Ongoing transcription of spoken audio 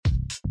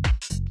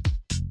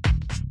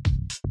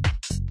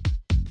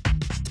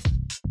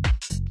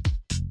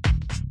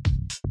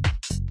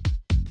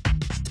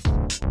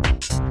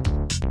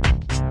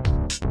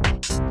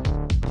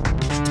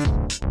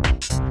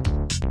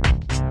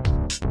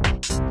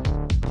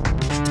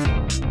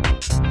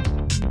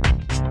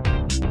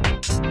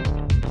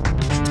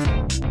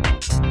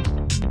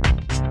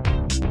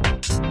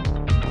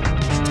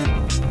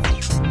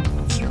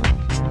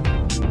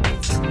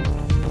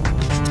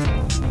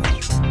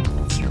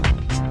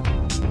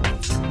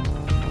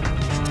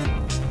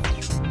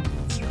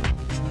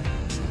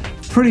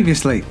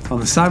Previously on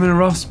the Simon and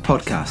Ross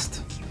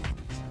podcast.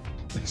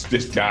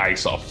 This guy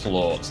sort of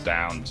floats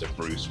down to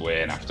Bruce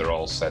Wayne after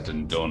all's said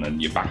and done, and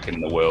you're back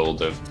in the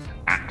world of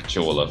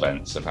actual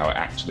events of how it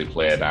actually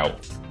played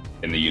out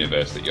in the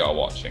universe that you're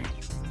watching.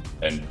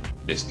 And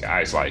this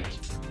guy's like,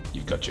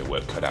 "You've got your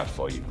work cut out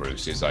for you,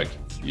 Bruce." He's like,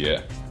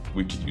 "Yeah,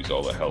 we could use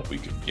all the help we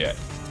could get."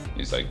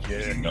 He's like,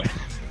 "Yeah,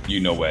 you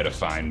know where to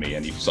find me."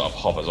 And he sort of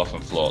hovers off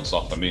and floats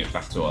off. And me and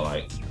Fatu are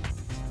like,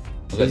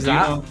 "Who's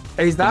that?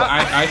 Who's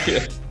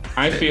that?"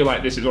 I feel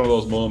like this is one of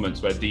those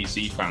moments where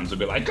DC fans will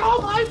be like,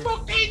 "Oh my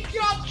fucking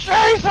God,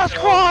 Jesus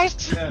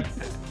Christ! Yeah.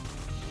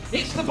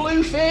 It's the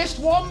blue-faced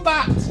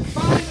wombat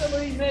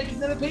finally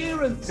making an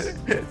appearance."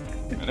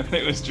 And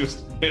it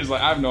was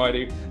like, I have no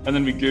idea. And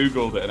then we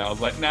Googled it and I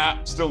was like,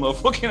 nah, still no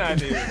fucking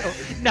idea.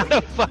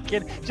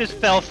 Just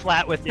fell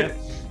flat with you.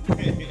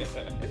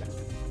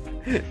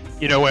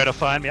 You know where to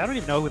find me. I don't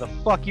even know who the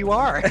fuck you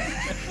are.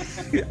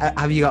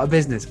 Have you got a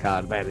business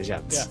card by any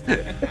chance?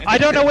 Yeah. I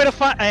don't know where to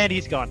find. And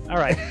he's gone. All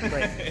right,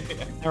 great.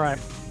 All right.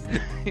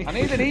 I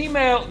need an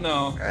email.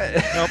 No.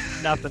 Nope,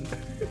 nothing.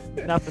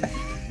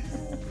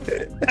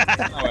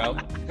 Oh well,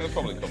 he'll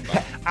probably come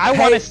back. I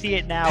want to see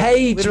it now.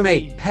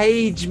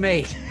 Page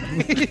me.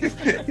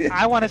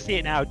 I want to see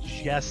it now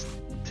just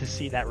to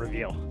see that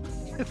reveal.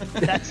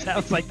 That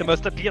sounds like the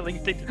most appealing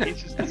thing to me,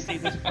 is just to see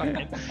this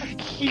fucking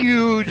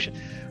huge,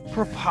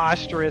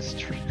 preposterous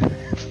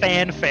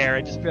fanfare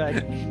and just be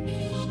like,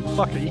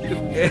 "Fuck are you?"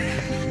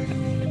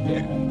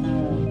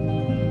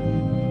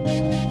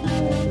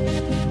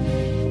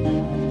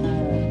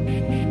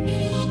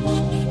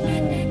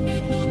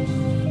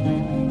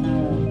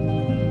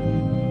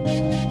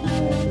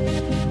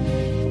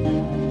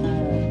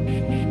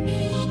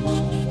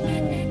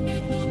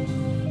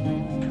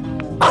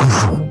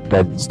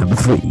 That's number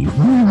 3.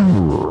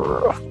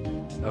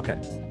 Okay.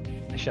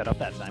 I shut up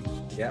that time.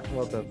 Yeah,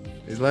 well done.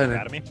 He's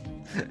learning.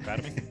 Proud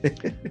of me.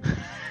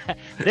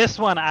 This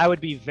one, I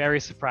would be very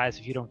surprised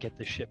if you don't get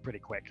this shit pretty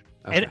quick.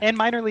 Okay. And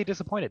minorly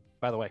disappointed,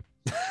 by the way.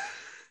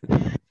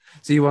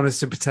 So you want us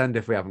to pretend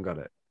if we haven't got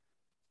it?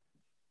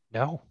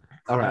 No.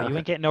 All right. No, you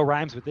ain't getting no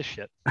rhymes with this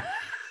shit.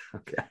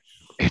 Okay.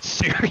 It's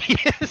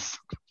serious.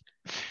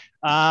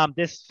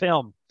 This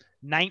film,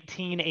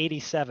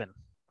 1987.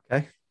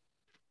 Okay.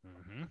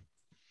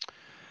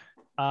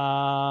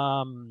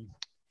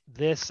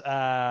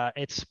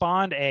 It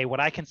spawned what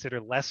I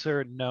consider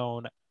lesser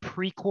known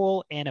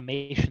prequel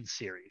animation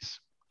series.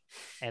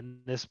 And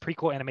this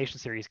prequel animation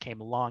series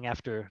came long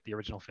after the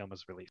original film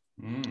was released.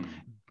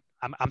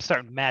 I'm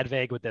starting mad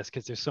vague with this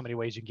because there's so many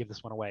ways you can give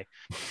this one away.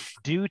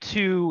 Due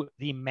to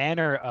the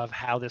manner of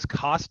how this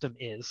costume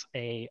is,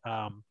 a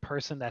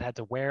person that had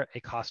to wear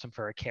a costume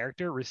for a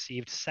character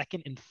received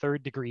 2nd and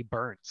 3rd degree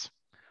burns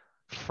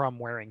from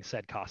wearing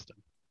said costume.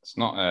 It's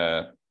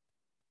not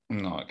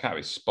no, it can't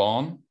be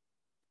Spawn.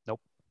 Nope.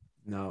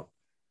 No.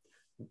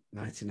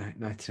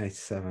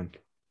 1987.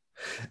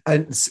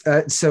 And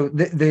so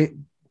the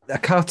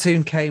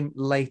cartoon came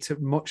later,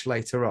 much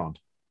later on.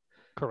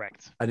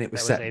 Correct. And it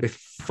was that set was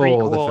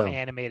before the film.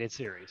 Animated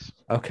series.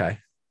 Okay.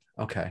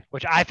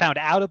 Which I found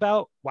out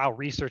about while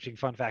researching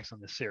fun facts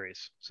on this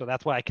series. So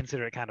that's why I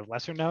consider it kind of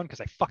lesser known,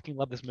 because I fucking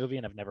love this movie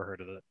and I've never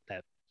heard of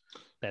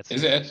that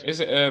series.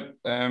 Is it a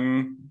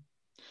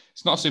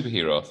it's not a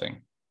superhero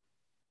thing?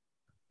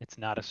 It's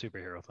not a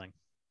superhero thing.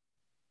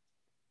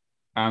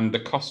 And the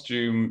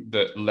costume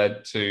that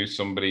led to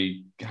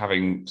somebody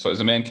having... So as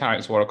the main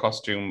character wore a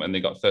costume and they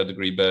got 3rd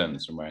degree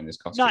burns from wearing this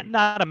costume?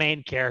 Not a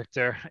main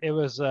character. It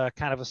was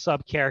kind of a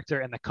sub-character,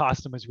 and the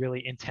costume was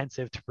really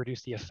intensive to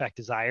produce the effect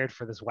desired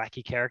for this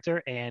wacky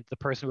character. And the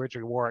person who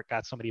originally wore it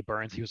got so many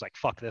burns, he was like,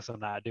 "Fuck this, I'm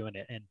not doing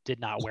it," and did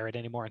not wear it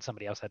anymore, and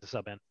somebody else had to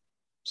sub in.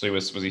 So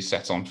was he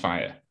set on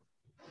fire?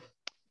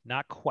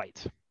 Not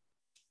quite.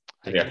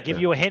 I can give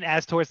you a hint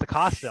as towards the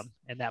costume,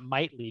 and that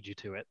might lead you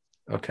to it.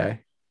 Okay.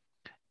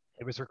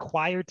 It was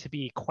required to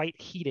be quite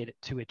heated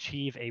to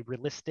achieve a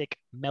realistic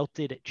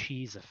melted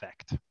cheese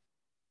effect.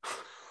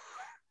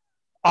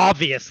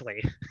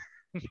 Obviously.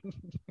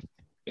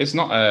 It's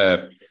not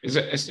a... Is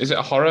it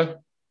a horror?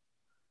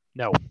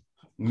 No.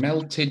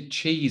 Melted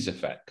cheese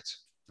effect.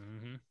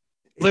 Mm-hmm.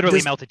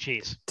 Literally melted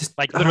cheese.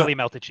 Like literally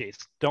melted cheese.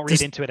 Don't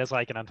read into it as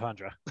like an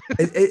entendre.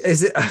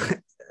 Is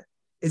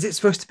it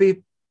supposed to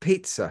be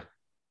pizza?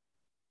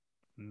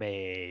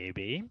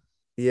 Maybe.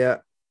 Yeah.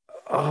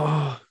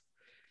 Oh.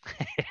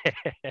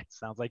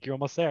 Sounds like you're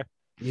almost there.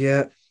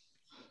 Yeah.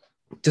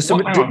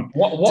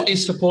 What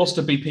is supposed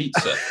to be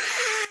pizza?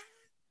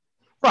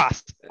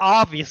 Ross,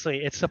 obviously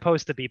it's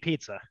supposed to be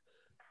pizza.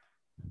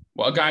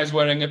 What, a guy's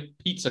wearing a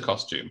pizza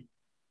costume?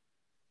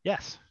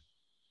 Yes.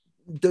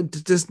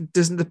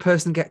 Doesn't the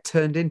person get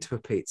turned into a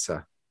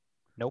pizza?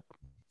 Nope.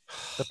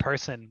 The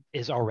person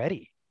is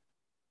already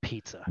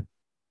pizza.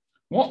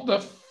 What the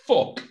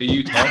fuck are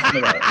you talking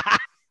about?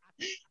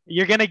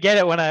 You're gonna get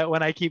it when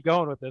I keep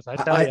going with this. I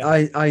tell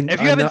you.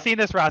 If you haven't seen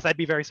this, Ross, I'd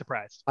be very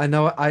surprised. I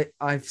know.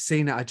 I've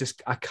seen it.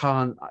 I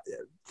can't.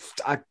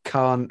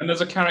 And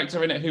there's a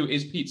character in it who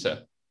is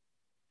pizza.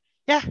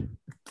 Yeah.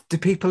 Do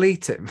people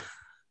eat him?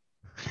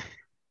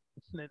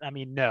 I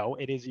mean, no,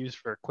 it is used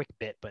for a quick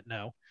bit, but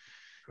no,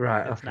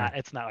 Right. it's Okay. not.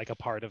 It's not like a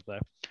part of the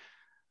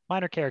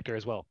minor character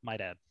as well.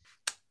 Might add.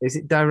 Is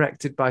it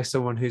directed by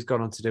someone who's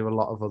gone on to do a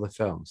lot of other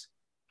films?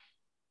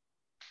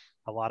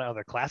 A lot of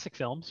other classic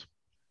films.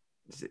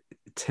 Is it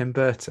Tim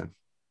Burton?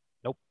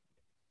 Nope.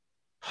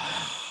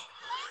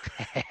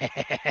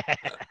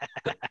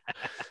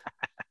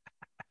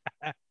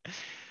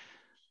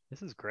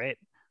 This is great.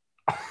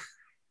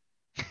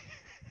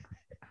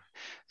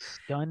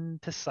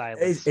 Stunned to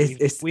silence.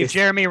 We've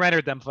Jeremy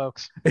Rennered them,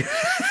 folks.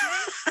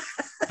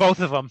 Both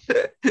of them.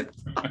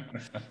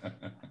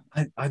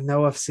 I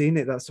know I've seen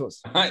it. That's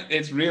what's.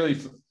 It's really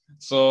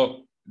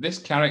so. This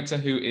character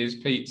who is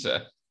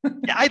Pizza.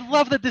 Yeah, I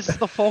love that this is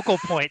the focal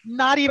point.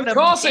 Not even Of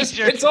course,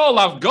 it's all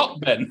I've got,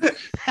 Ben.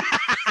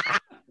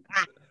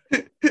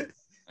 I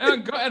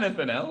haven't got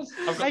anything else.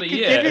 I've got I the could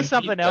year give you and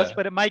something pizza. else,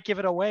 but it might give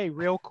it away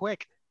real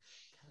quick.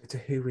 To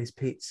who is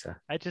Pizza?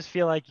 I just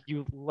feel like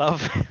you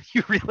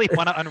really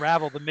want to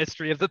unravel the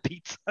mystery of the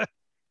pizza.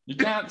 You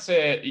can't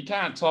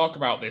talk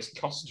about this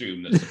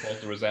costume that's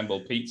supposed to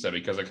resemble pizza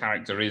because a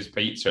character is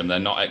pizza and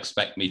then not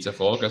expect me to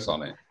focus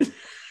on it.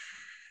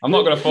 I'm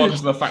not going to focus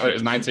on the fact that it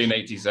was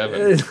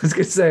 1987. I was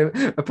going to say,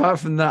 apart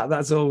from that,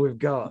 that's all we've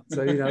got.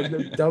 So,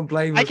 don't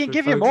blame us. I can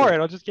give you more,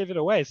 and I'll just give it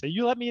away. So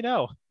you let me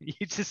know. You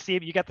just see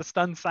if you got the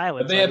stunned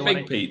silence. Are they a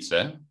big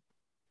pizza?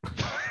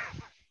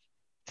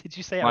 Did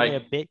you say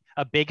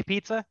a big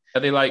pizza?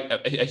 Are they like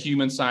a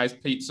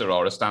human-sized pizza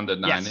or a standard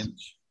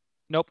 9-inch?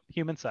 Nope,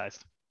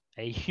 human-sized.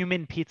 A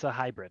human pizza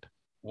hybrid.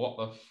 What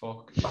the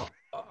fuck?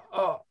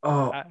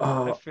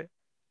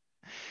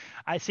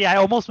 I see. I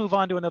almost move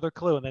on to another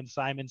clue, and then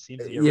Simon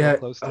seems to get real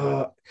close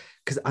to it.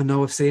 Because I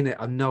know I've seen it.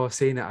 I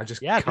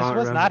just can't this was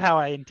remember. not how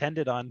I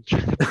intended on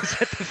trying to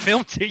present the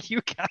film to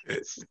you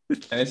guys.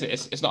 And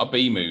it's not a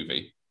B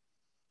movie.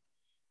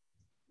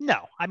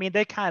 No, I mean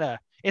they kind of.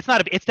 It's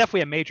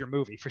definitely a major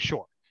movie for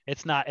sure.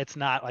 It's not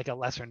like a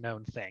lesser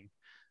known thing.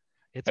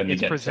 It's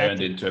presented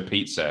turned into a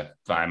pizza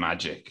via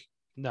magic.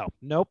 No,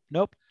 nope.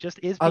 Just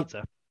is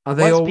pizza. Are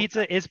they all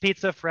pizza? Is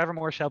pizza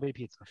forevermore shall be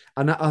pizza?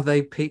 And are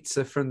they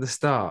pizza from the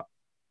start?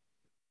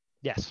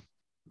 Yes.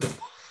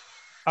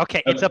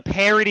 Okay, it's a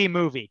parody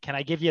movie. Can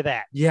I give you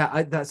that?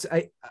 Yeah,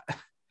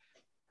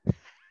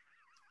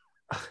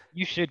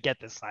 You should get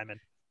this, Simon.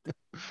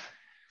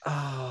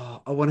 I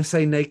want to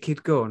say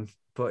Naked Gun,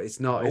 but it's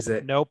not, is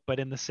it? Nope, but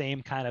in the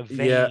same kind of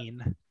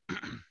vein. Yeah.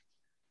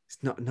 It's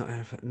not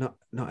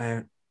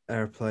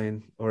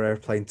Airplane or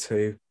Airplane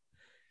 2.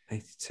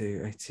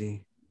 82,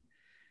 80.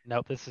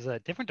 Nope, this is a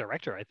different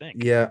director, I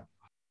think. Yeah.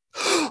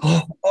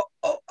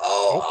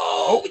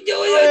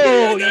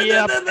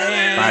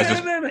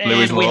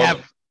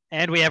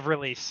 And we have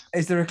release.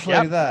 Is there a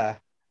clue there?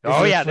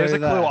 There's a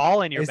clue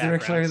all in your background.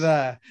 Is there a clue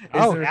there?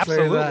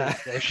 Absolutely.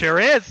 There sure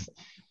is.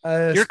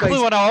 You're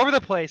cluing all over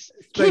the place.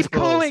 Keep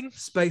cluing.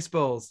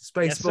 Spaceballs.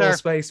 Yes, sir.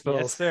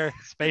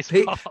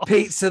 Spaceballs.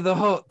 Pizza the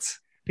Hut.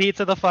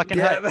 Pizza the fucking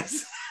Hut.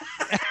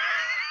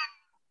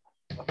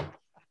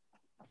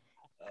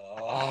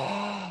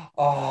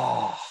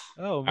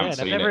 Oh man,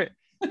 I've never.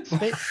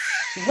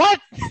 What?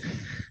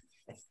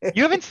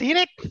 You haven't seen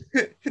it?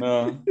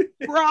 No.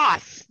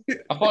 Ross.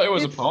 I thought it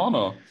was a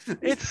porno.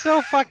 It's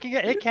so fucking.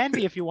 It can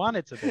be if you want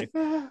it to be,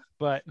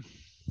 but.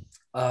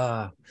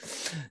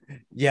 It's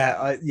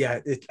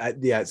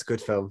a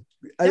good film.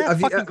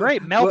 Fucking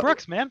great. Mel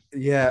Brooks, man.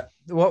 Yeah.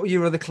 What were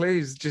your other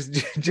clues?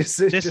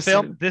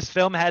 This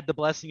film had the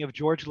blessing of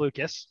George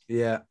Lucas.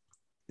 Yeah.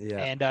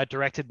 And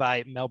directed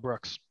by Mel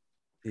Brooks.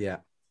 Yeah.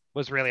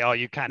 Was really all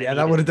you kind of needed.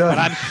 That would have done. But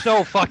I'm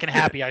so fucking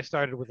happy I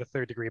started with a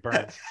Third Degree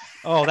Burns.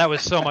 Oh, that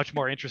was so much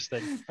more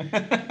interesting.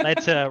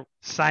 Led to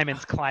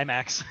Simon's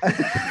climax.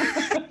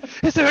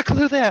 Is there a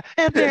clue there?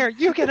 And there,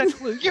 you get a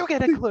clue. You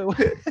get a clue.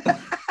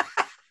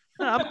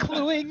 I'm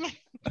cluing.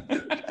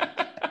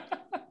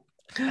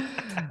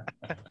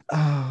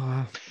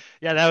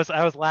 Yeah,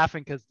 I was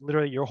laughing because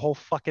literally your whole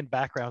fucking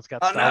background's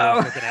got Star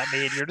Wars looking at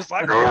me, and you're just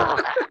like.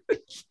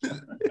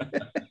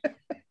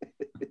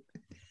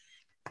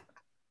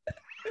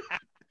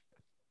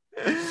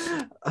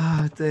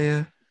 Oh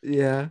dear.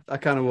 Yeah, I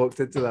kind of walked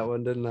into that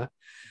one, didn't I?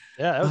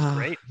 Yeah, that was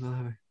great.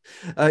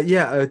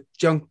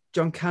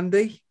 John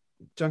Candy.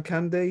 Rick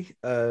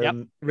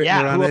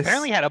Moranis, who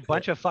apparently had a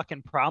bunch of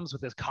fucking problems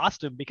with his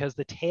costume because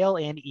the tail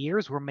and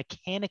ears were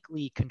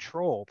mechanically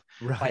controlled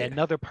by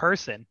another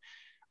person.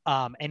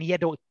 And he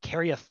had to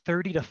carry a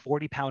 30 to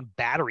 40 pound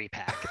battery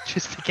pack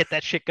just to get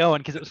that shit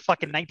going because it was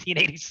fucking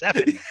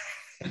 1987.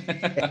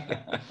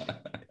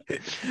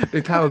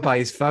 Be powered by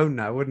his phone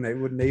now, wouldn't it?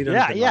 Wouldn't need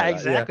exactly. Yeah.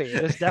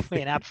 There's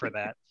definitely an app for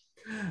that.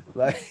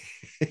 But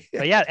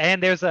yeah,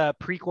 and there's a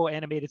prequel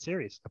animated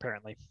series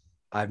apparently.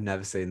 I've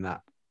never seen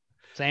that.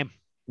 Same.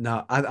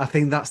 No, I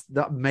think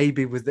that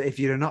maybe was if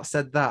you'd have not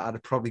said that, I'd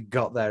have probably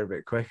got there a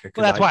bit quicker.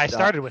 Well, that's why I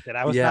started with it.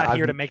 I was not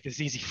here to make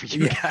this easy for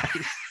you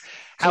guys.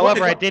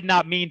 However, I did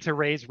not mean to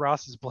raise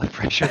Ross's blood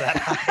pressure that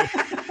high.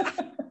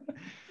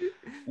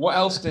 What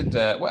else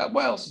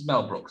has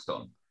Mel Brooks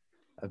done?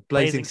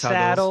 Blazing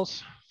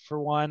Saddles for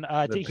one.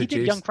 He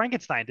did Young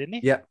Frankenstein, didn't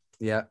he? Yeah.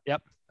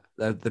 Yep.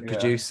 the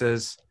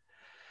producers,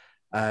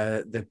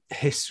 the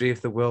history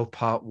of the world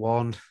part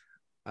 1,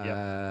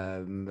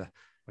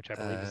 which I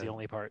believe is the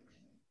only part.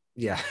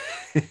 Yeah.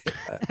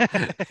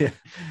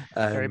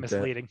 Very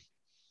misleading.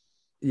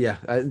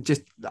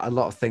 Just a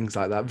lot of things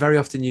like that. Very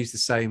often use the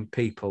same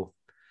people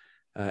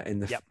in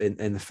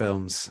the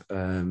films,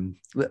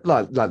 like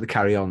the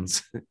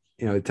Carry-Ons.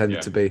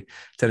 Tended to be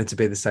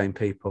the same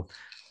people.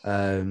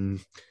 I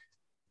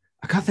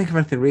can't think of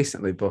anything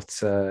recently, but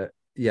Silent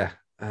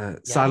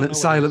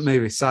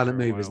Movie. Silent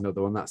Movie is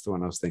another one. That's the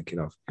one I was thinking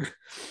of.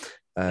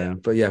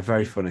 But yeah,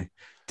 very funny.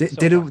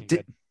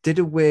 Did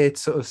a weird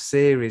sort of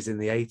series in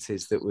the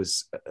 80s that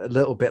was a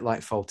little bit like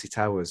Fawlty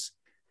Towers.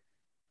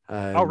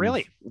 Oh,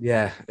 really?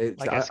 Yeah.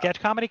 Like a sketch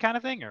comedy kind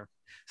of thing, or?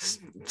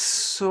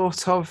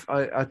 Sort of.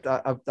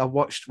 I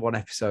watched one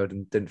episode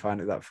and didn't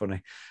find it that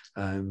funny.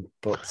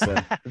 But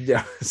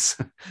yeah,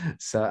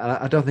 so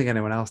I don't think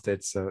anyone else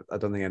did. So I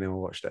don't think anyone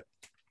watched it.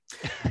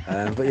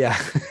 But yeah,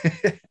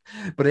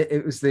 but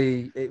it was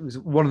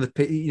one of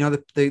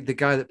the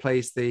guy that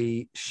plays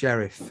the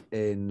sheriff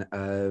in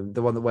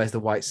the one that wears the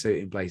white suit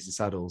in Blazing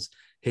Saddles.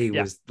 He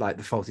was like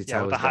the Fawlty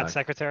Towers the hot guy.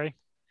 secretary.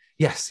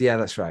 Yes, yeah,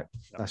 that's right.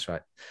 That's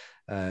right.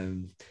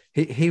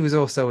 He was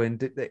also in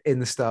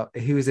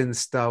the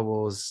Star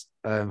Wars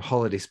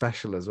holiday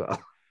special as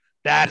well.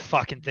 That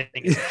fucking thing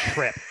is a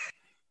trip.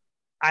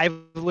 I've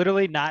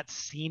literally not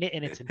seen it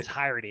in its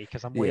entirety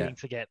because I'm waiting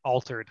to get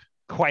altered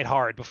quite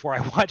hard before I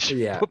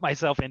put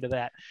myself into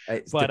that.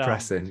 It's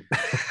depressing.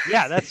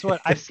 That's what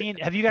I've seen.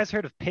 Have you guys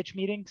heard of pitch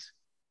meetings?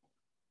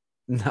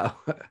 No.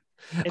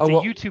 It's a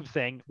YouTube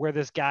thing where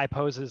this guy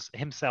poses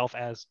himself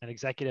as an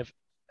executive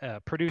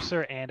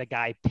producer and a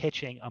guy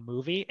pitching a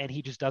movie, and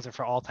he just does it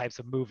for all types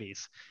of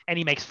movies, and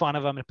he makes fun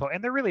of them, and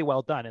they're really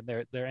well done, and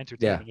they're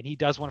entertaining. And he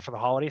does one for the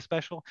holiday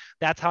special.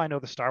 That's how I know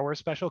the Star Wars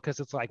special,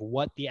 because it's like,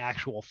 what the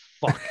actual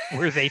fuck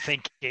were they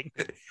thinking?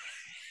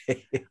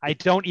 I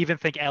don't even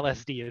think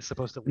LSD is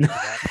supposed to lead to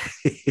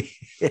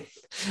that.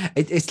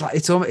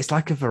 It's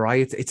like a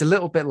variety. It's a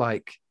little bit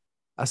like,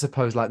 I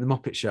suppose, like the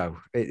Muppet Show.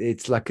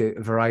 It's like a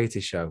variety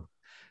show.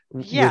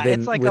 Yeah,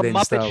 it's like a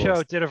Muppet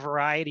Show did a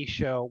variety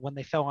show when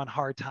they fell on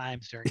hard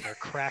times during their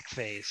crack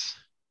phase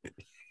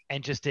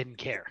and just didn't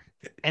care.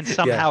 And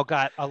somehow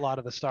got a lot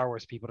of the Star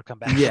Wars people to come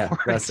back. Yeah,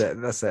 that's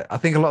it. I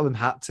think a lot of them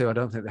had to. I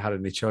don't think they had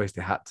any choice.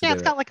 They had to. Yeah,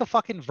 it's got like a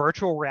fucking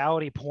virtual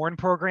reality porn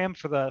program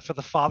for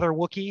the father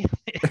Wookiee,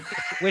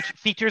 which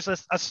features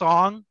a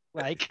song.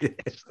 Like,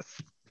 it's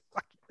just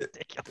fucking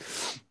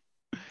ridiculous.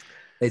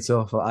 It's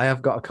awful. I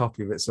have got a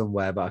copy of it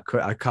somewhere, but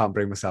I can't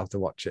bring myself to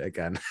watch it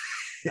again.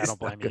 I don't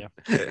blame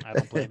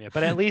you.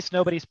 But at least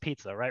nobody's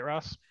pizza, right,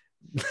 Ross?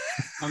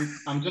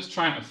 I'm just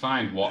trying to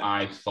find what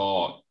I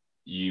thought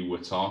you were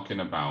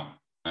talking about.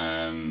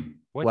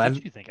 What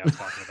did you think I was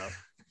talking about?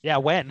 Yeah,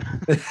 when?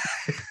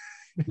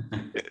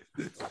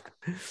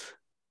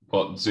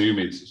 But Zoom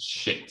is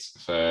shit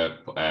for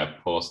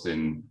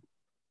posting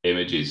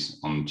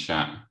images on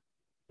chat.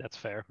 That's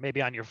fair.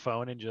 Maybe on your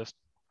phone and just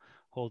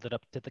hold it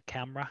up to the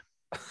camera.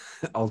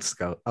 Old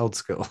school.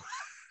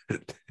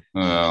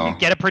 Oh.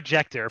 Get a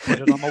projector, put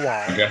it on the wall.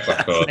 I guess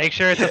I could. Make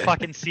sure it's a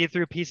fucking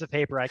see-through piece of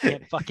paper I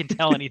can't fucking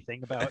tell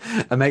anything about.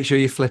 And make sure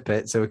you flip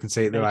it so we can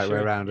see it the right way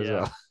around as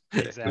well.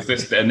 Exactly.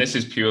 This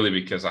is purely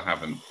because I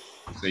haven't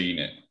seen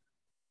it.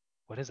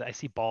 What is it? I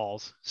see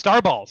balls.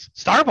 Star balls.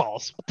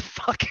 What the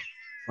fuck?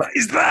 What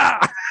is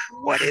that?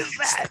 What is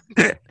that?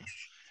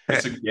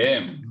 It's a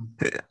game.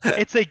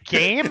 It's a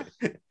game?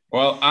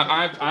 Well,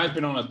 I've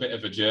been on a bit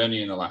of a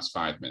journey in the last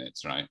 5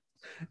 minutes, right?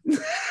 Is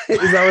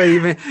that what you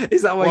mean?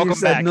 Is that why you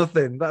said back.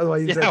 nothing? That's why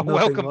you said nothing.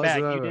 Welcome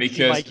whatsoever. back.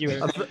 You like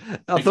you.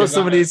 I thought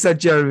somebody had said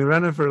Jeremy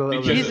Renner for a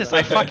little bit. Jesus,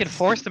 I fucking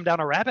forced him down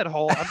a rabbit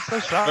hole. I'm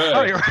so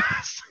sorry.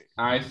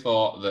 I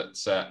thought that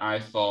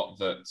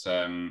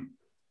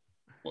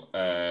what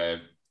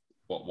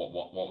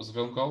was the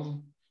film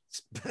called?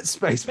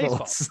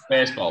 Spaceballs.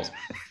 Spaceballs.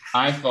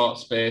 I thought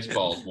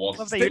Spaceballs was. I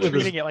love that you're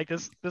treating it like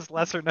this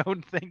lesser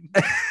known thing.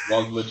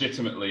 Was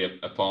legitimately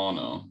a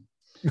porno.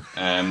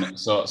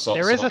 So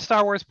there is a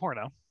Star Wars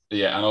porno.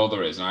 Yeah, I know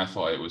there is, and I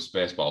thought it was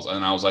Spaceballs,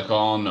 and I was like,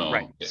 oh no,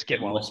 right.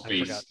 it must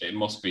be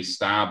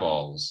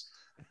Starballs.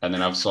 And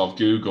then I've sort of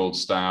Googled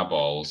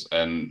Starballs,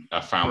 and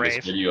I found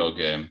this video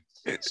game.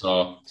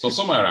 So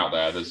somewhere out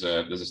there, there's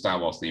a Star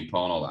Wars themed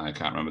porno that I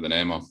can't remember the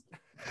name of.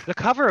 The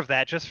cover of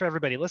that, just for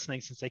everybody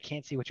listening, since they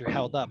can't see what you're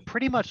held up,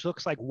 pretty much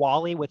looks like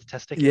Wally with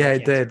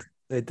testicular cancer.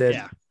 It did.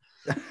 Yeah.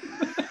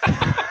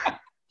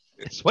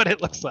 It's what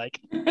it looks like.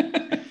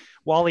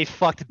 Wally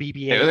fucked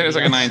BB-8. I think it was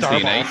like a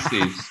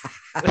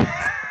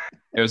 1980s.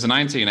 It was a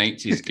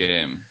 1980s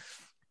game.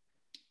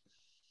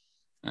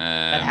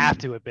 That have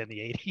to have been the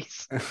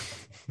 80s.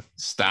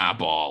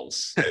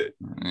 Starballs.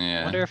 Yeah.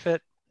 I wonder if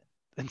it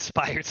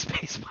inspired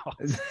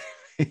Spaceballs.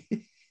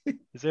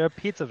 Is there a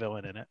pizza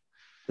villain in it?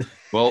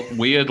 Well,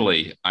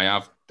 weirdly,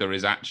 there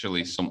is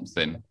actually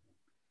something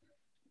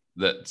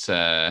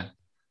that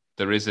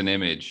there is an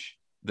image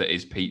that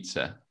is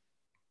pizza.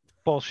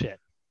 Bullshit.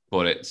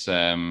 But it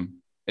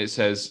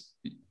says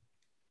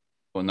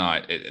Well,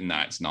 no,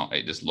 it's not.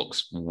 It just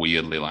looks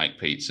weirdly like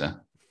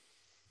pizza.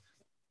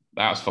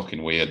 That's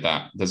fucking weird.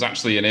 That there's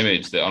actually an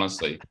image that,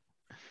 honestly,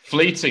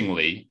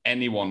 fleetingly,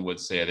 anyone would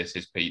say this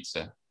is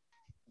pizza.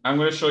 I'm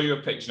going to show you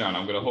a picture now, and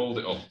I'm going to hold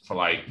it up for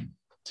like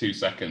 2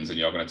 seconds, and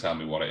you're going to tell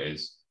me what it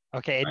is.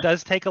 Okay, it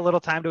does take a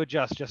little time to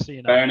adjust, just so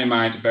you know. Bearing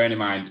in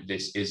mind,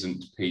 this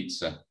isn't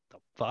pizza. The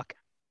fuck?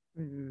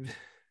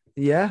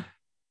 Yeah.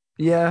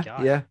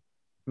 God.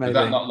 Maybe.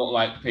 Does that not look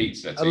like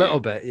pizza? A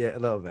little bit, yeah, a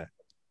little bit.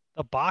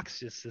 The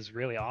box just is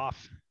really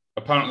off.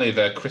 Apparently,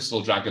 they're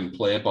Crystal Dragon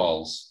play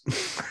balls,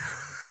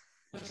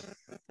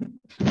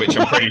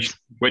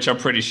 which I'm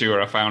pretty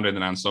sure I found in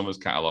the Nan Summers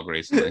catalogue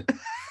recently.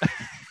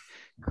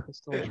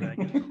 Crystal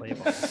Dragon play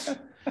balls.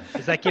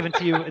 Is that given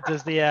to you?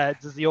 Does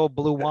the old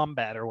blue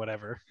wombat or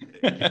whatever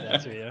give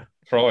that to you?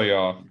 For all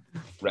your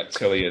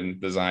reptilian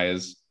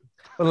desires.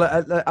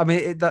 Well, I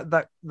mean,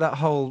 that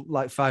whole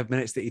like 5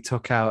 minutes that you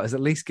took out has at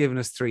least given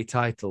us 3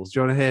 titles. Do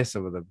you want to hear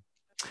some of them?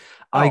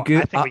 I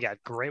think we got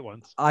great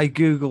ones. I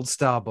googled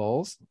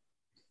Starballs.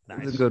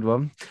 Nice. It's a good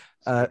one.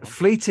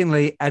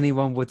 Fleetingly,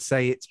 anyone would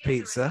say it's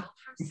pizza.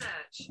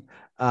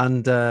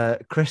 And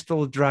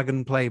Crystal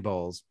Dragon play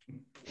balls.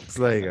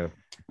 So there you go.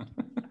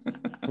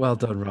 Well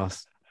done,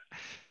 Ross. I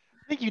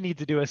think you need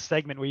to do a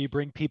segment where you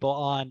bring people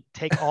on,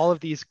 take all of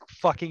these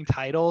fucking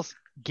titles,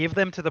 give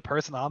them to the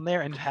person on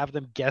there, and have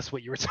them guess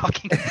what you were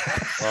talking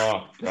about.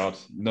 Oh God,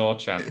 no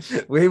chance.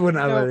 We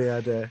wouldn't have any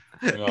idea.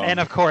 No.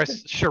 And of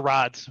course,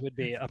 charades would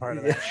be a part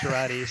of that.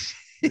 Charades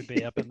would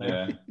be up in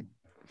there. Yeah.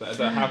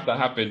 There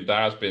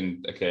has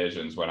been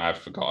occasions when I've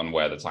forgotten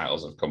where the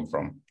titles have come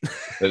from.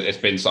 It's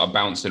been sort of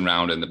bouncing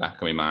around in the back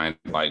of my mind,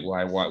 like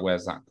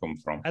where's that come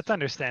from? That's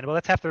understandable.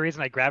 That's half the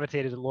reason I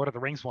gravitated to Lord of the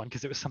Rings one,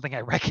 because it was something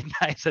I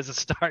recognized as a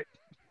start.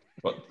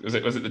 What was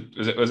it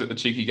the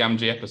Cheeky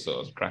Gamgee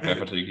episode? Crack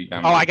a Cheeky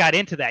Gamgee. Oh, I got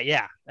into that.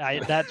 Yeah,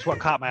 that's what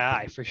caught my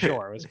eye for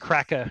sure. It was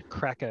crack a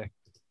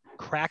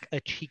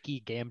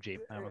cheeky Gamgee.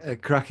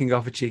 Cracking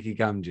off a cheeky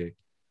Gamgee.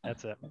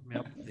 That's it.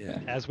 Yep. Yeah.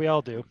 As we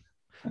all do.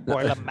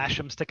 Boil them, mash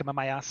them, stick them in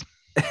my ass.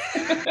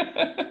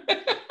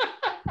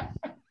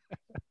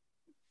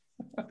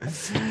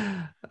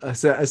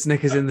 So a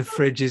Snickers in the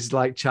fridge is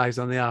like chives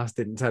on the arse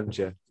didn't tempt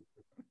you.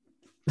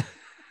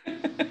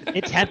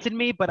 It tempted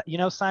me, but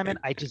Simon,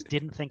 I just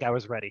didn't think I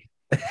was ready.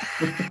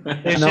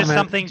 There's just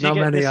some things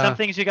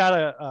you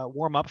gotta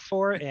warm up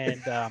for,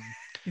 and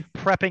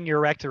prepping your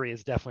rectory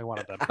is definitely one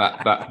of them.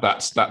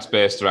 That's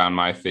based around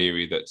my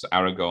theory that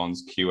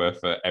Aragorn's cure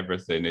for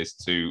everything is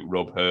to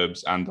rub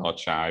herbs and/or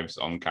chives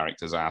on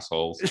characters'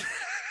 assholes.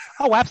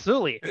 Oh,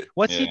 absolutely.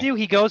 What's he do?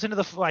 He goes into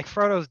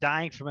Frodo's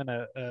dying from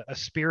a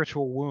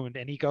spiritual wound,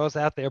 and he goes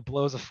out there,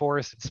 blows a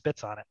forest, and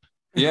spits on it.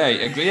 Yeah.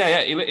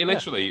 He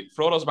literally,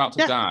 Frodo's about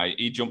to die.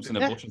 He jumps in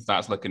a bush and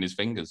starts licking his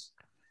fingers.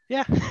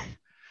 Yeah.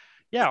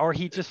 Yeah, or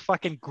he just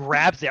fucking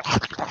grabs it.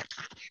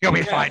 You'll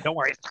be fine. Don't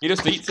worry. He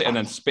just eats it and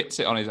then spits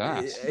it on his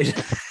ass.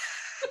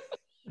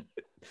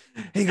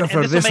 He go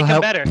for this will make him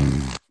better.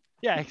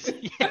 Yeah.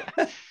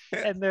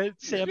 And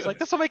Sam's like,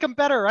 this will make him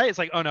better, right? It's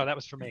like, oh no, that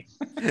was for me.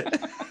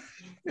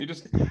 You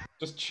just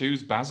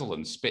chews basil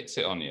and spits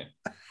it on you.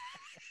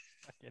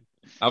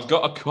 I've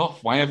got a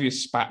cough. Why have you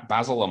spat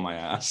basil on my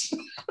ass?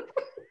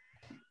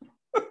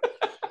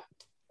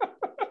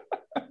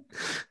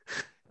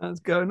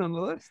 That's going on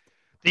the list.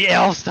 The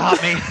elves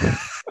taught me.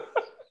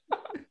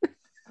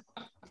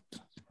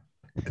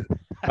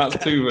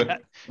 That's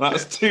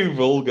too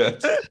vulgar.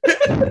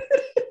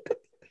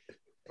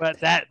 But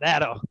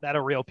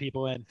that'll reel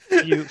people in.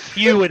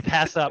 Few would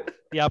pass up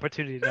the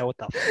opportunity to know what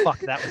the fuck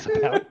that was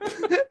about.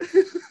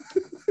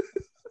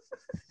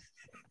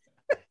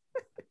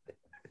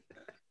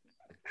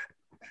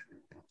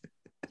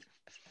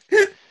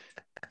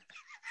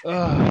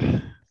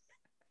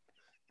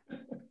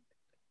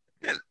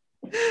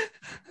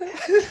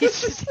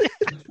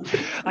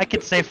 I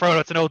could say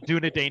Frodo, it's an old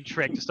Dunedain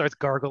trick. Just starts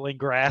gargling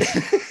grass.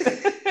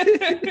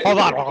 Hold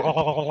on.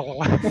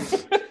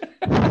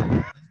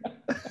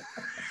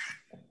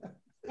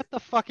 What the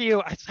fuck are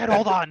you? I said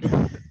hold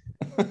on.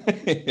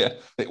 Yeah,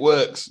 it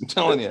works. I'm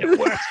telling you. It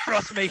works,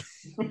 trust me.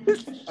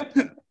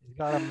 You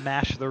gotta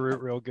mash the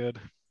root real good.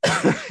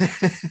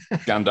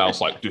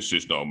 Gandalf's like, this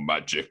is no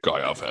magic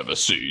I have ever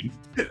seen.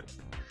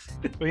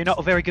 Well, you're not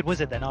a very good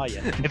wizard then, are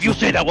you? If you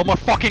say that one more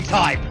fucking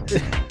time!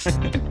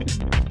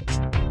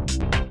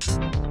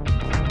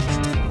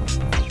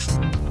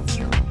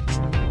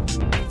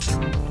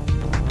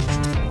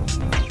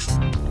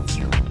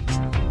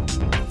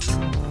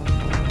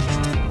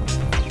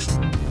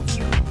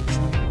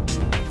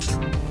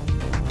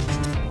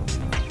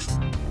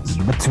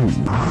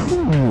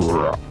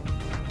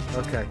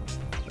 Okay.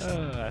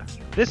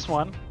 This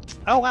one,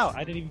 oh wow,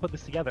 I didn't even put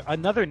this together.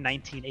 Another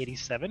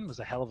 1987 was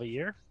a hell of a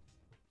year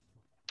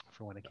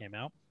for when it came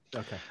out.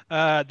 Okay.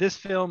 This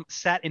film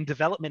sat in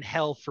development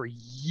hell for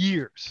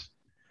years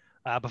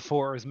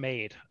before it was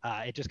made.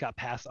 It just got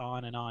passed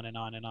on and on and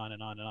on and on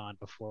and on and on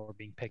before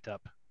being picked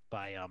up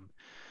by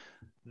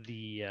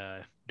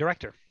the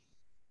director.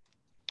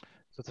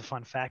 So it's a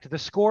fun fact. The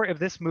score of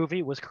this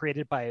movie was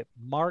created by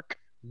Mark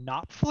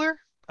Knopfler.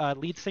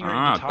 lead singer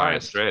and guitarist. Dire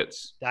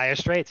Straits. Dire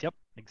Straits. Yep,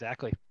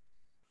 exactly.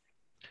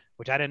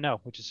 Which I didn't know,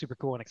 which is super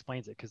cool and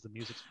explains it because the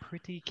music's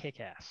pretty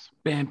kick-ass.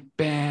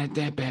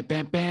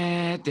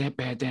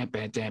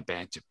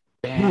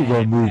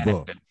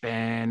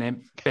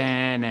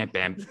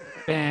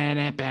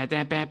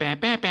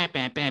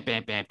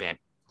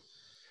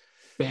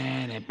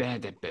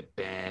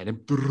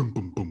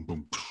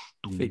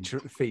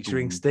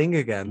 Featuring Sting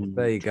again.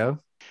 There you go.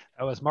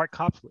 That was Mark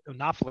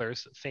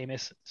Knopfler's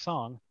famous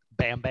song,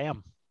 Bam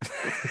Bam.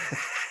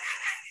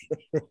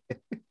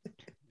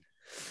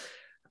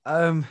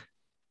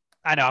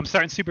 I know I'm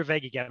starting super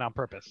vague again on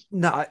purpose.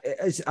 No,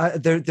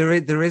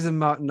 there is a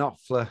Mark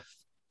Knopfler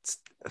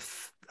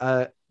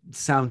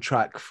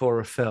soundtrack for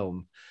a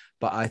film,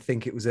 but I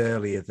think it was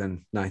earlier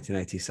than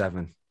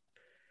 1987.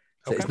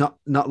 So It's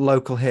not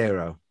Local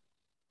Hero.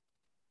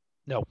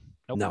 No.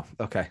 Nope. No.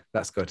 Okay,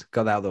 that's good.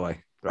 Got that out of the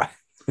way. Right.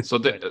 So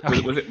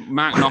was it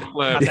Mark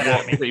Knopfler?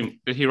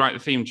 Did he write the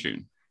theme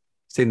tune?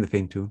 Sing the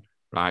theme tune.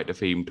 Write the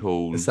theme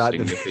tune.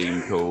 Sing the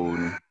theme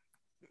tune.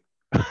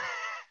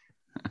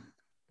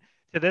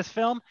 To this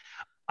film,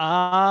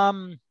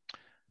 I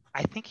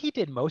think he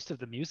did most of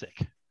the music,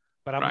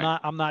 but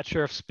I'm not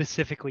sure if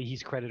specifically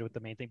he's credited with the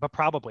main thing, but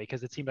probably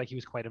because it seemed like he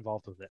was quite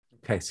involved with it.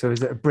 Okay, so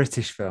is it a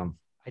British film?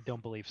 I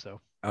don't believe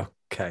so.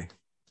 Okay.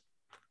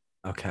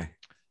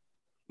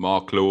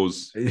 More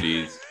clothes,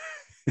 please.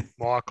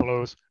 More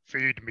clothes.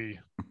 Feed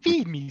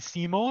me,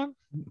 Seymour.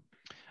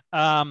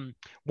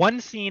 One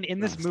scene in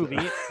this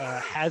movie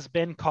has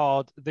been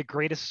called the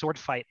greatest sword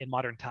fight in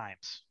modern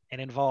times and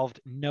involved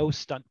no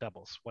stunt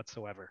doubles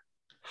whatsoever.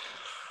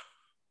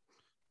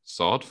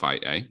 Sword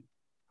fight, eh?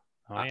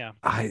 Oh yeah.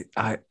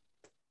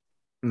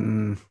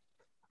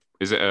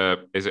 Is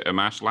it a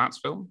martial arts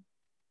film?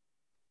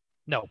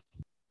 No.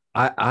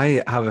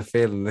 I have a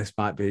feeling this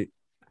might be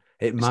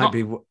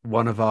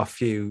one of our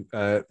few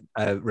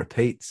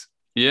repeats.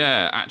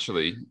 Yeah,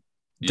 actually.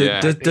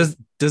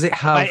 Does it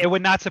have? It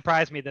would not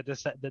surprise me that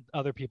that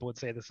other people would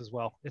say this as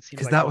well. It seems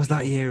because like that was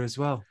that year as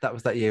well.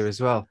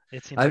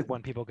 It seems like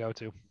one people go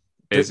to.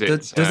 Does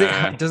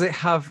it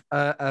have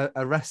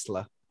a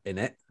wrestler in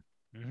it?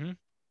 Mm-hmm.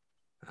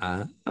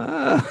 I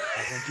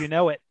think you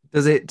know it.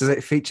 Does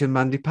it feature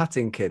Mandy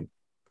Patinkin?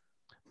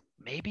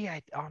 Maybe.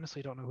 I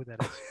honestly don't know who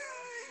that is.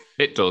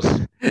 It does.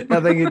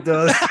 I think it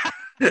does.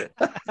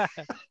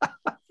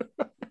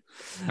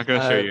 I can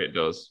assure you it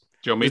does.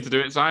 Do you want me to do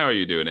it, Si, or are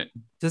you doing it?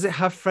 Does it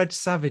have Fred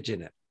Savage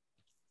in it?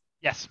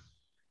 Yes.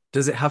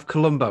 Does it have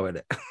Columbo in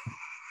it?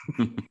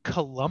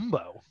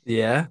 Columbo?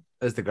 Yeah,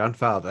 as the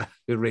grandfather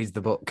who reads the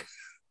book.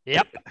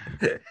 Yep.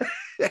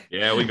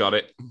 Yeah, we got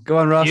it. Go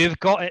on, Ross. You've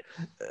got it.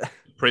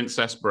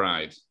 Princess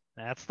Bride.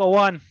 That's the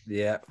one.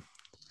 Yeah.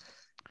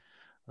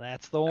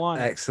 That's the one.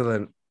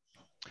 Excellent.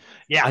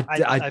 Yeah,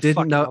 I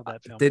didn't know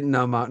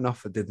Mark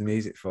Knopfler did the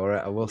music for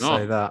it. I will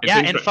say that. Yeah,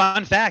 and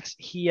fun facts.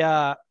 He,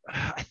 I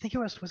think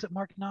was it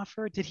Mark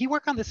Knopfler? Did he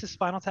work on This Is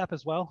Spinal Tap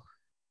as well?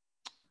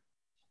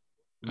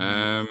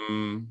 I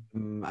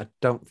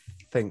don't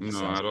think no,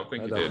 so. I don't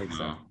think he did.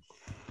 So.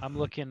 I'm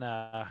looking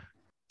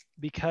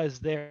because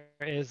there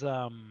is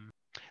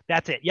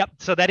that's it. Yep.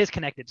 So that is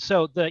connected.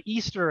 So the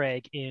Easter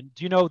egg do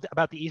you know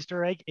about the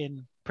Easter egg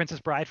in Princess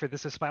Bride for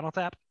This Is Spinal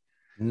Tap?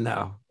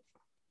 No.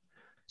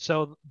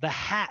 So the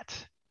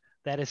hat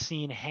that is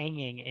seen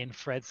hanging in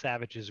Fred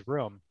Savage's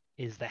room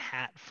is the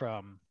hat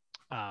from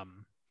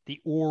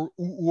the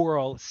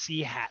Ural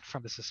Sea hat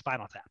from This Is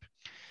Spinal Tap.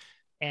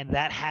 And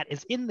that hat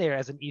is in there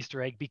as an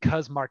Easter egg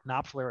because Mark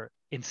Knopfler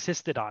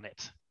insisted on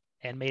it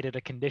and made it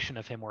a condition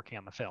of him working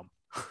on the film.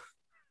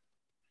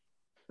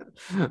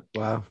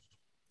 Wow.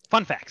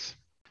 Fun facts.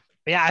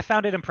 But yeah, I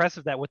found it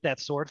impressive that with that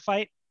sword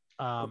fight.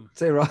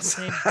 Say Ross.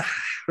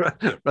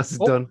 Ross is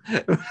done.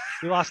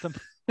 We lost him.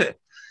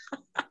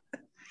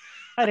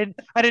 I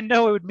didn't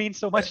know it would mean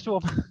so much to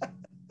him.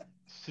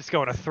 Just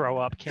going to throw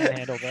up. Can't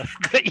handle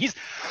he's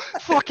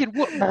fucking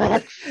what?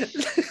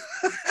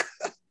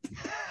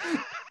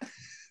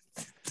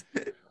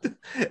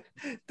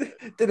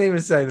 Didn't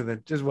even say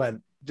anything. Just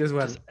went.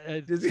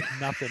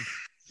 Nothing.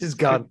 Just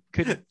gone.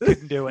 Couldn't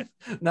do it.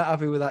 Not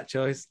happy with that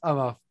choice. I'm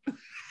off.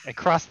 I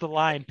crossed the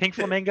line. Pink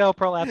flamingo,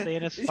 prolapse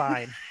anus,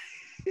 fine.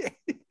 Could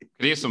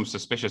hear some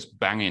suspicious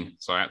banging,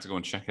 so I had to go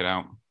and check it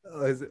out.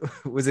 Oh,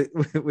 was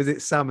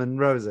it Sam and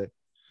Rosie?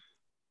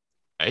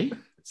 Hey?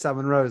 Sam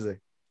and Rosie.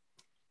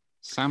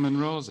 Sam and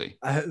Rosie?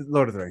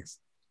 Lord of the Rings.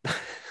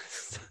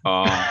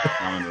 Oh,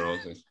 Sam and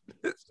Rosie.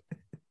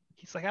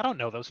 He's like, I don't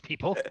know those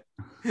people.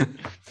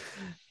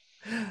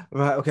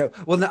 Right, okay.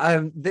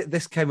 Well,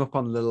 this came up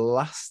on the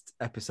last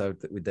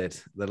episode that we did.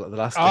 The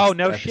last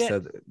no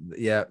episode. Shit.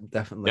 Yeah,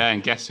 definitely. Yeah,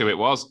 and guess who it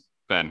was,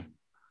 Ben?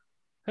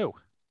 Who?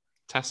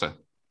 Tessa.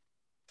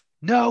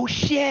 No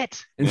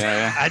shit.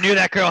 Yeah. I knew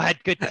that girl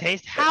had good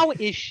taste. How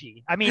is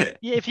she? I mean,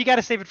 if you got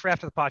to save it for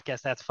after the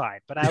podcast, that's fine.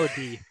 But I would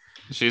be.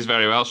 She's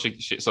very well.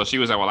 She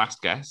was our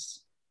last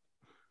guest.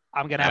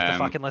 I'm gonna have to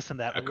fucking listen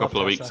to that. A couple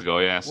of weeks ago,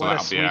 yeah. So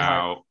that'll be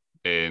out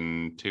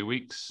in 2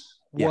 weeks.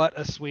 What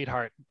a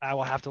sweetheart. I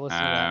will have to listen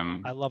to that.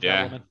 I love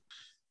that woman.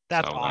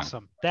 That's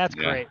awesome. That's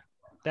great.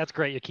 That's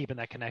great. You're keeping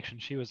that connection.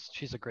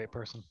 She's a great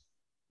person.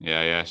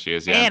 Yeah, she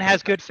is. Yeah. And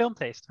has good film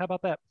taste. How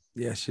about that?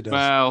 Yeah, she does.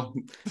 Well,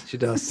 she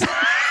does.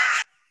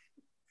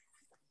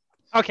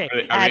 Okay,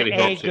 I had really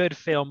a hope good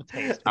film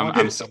taste.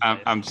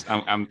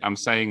 I'm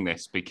saying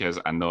this because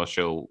I know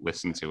she'll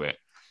listen to it.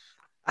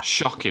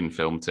 Shocking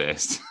film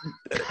taste.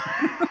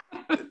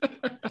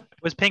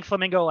 Was Pink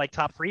Flamingo like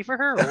top 3 for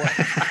her, or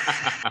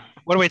what?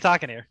 What are we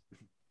talking here?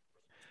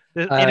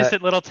 The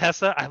innocent little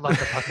Tessa. I love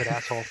the puppet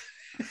asshole.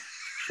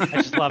 I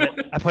just love it.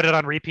 I put it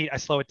on repeat. I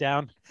slow it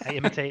down. I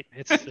imitate.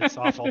 It's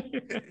awful.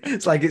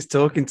 It's like it's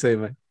talking to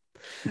me.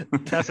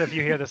 Tessa, if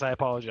you hear this, I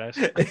apologize.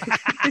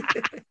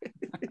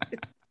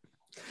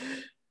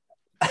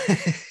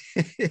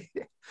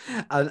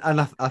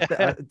 and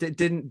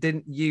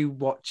didn't you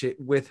watch it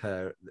with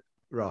her,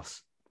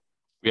 Ross?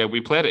 Yeah,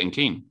 we played it in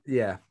Keene.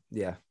 Yeah.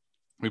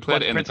 We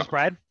played it in Princess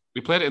Bride.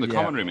 We played it in the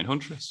common room in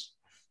Huntress.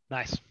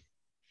 Nice.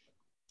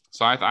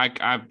 So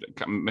I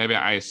maybe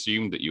I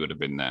assumed that you would have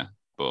been there,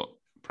 but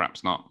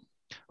perhaps not.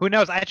 Who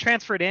knows? I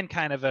transferred in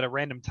kind of at a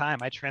random time.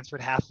 I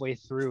transferred halfway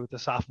through the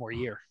sophomore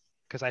year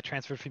because I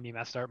transferred from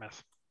UMass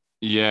Dartmouth.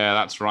 Yeah,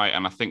 that's right,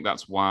 and I think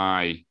that's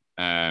why.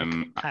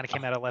 Kind of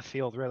came out of left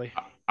field, really.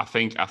 I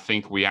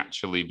think we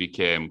actually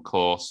became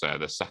closer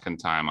the second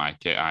time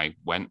I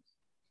went.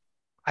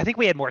 I think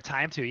we had more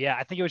time to. Yeah,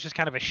 I think it was just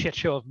kind of a shit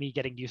show of me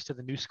getting used to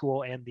the new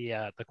school and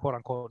the quote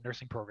unquote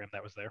nursing program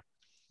that was there.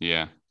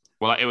 Yeah.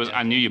 Well, it was. Yeah.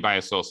 I knew you by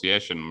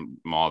association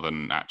more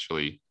than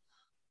actually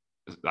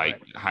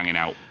like hanging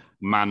out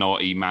mano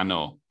y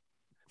mano.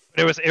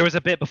 But it was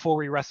a bit before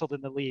we wrestled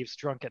in the leaves,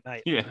 drunk at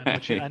night. Yeah,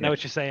 I know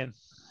what you're saying.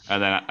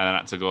 And then I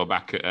had to go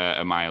back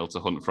a mile to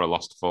hunt for a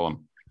lost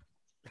phone.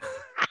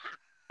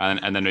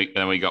 and then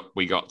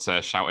we got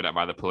shouted at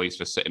by the police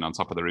for sitting on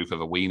top of the roof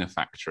of a wiener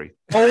factory.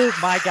 Oh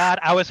my God!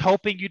 I was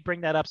hoping you'd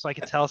bring that up so I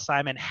could tell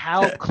Simon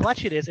how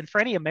clutch it is. And for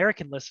any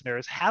American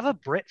listeners, have a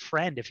Brit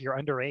friend if you're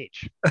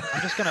underage.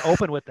 I'm just going to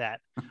open with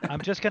that.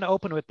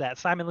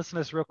 Simon, listen to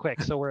this real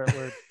quick. So we're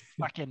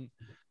fucking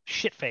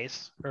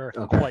shit-faced or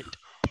quite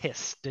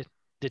pissed.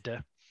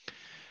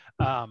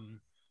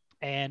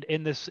 And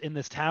in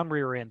this town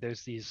we were in,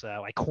 there's these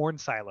like corn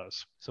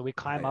silos. So we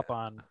climb up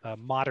on a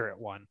moderate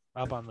one,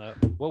 up on the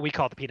what we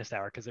call the penis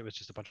tower because it was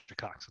just a bunch of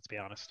cocks. Let's be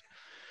honest.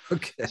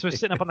 Okay. So we're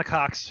sitting up on the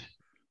cocks,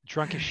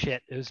 drunk as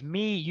shit. It was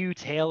me, you,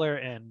 Taylor,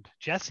 and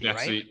Jesse,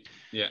 right?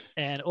 Yeah.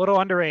 And Otto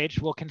underage,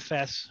 will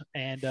confess.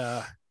 And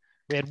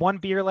we had one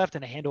beer left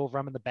and a handle of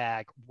rum in the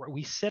bag.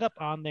 We sit up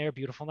on there,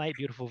 beautiful night,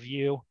 beautiful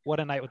view. What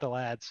a night with the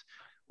lads.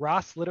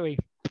 Ross literally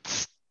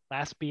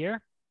last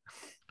beer.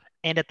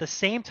 And at the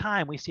same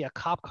time, we see a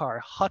cop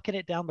car hucking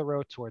it down the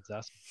road towards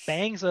us,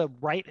 bangs a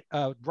right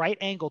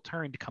angle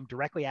turn to come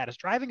directly at us,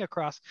 driving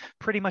across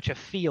pretty much a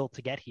field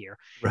to get here.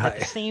 Right. At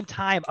the same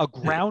time, a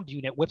ground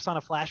unit whips on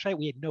a flashlight.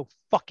 We had no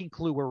fucking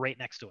clue we're right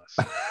next to us.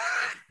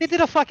 They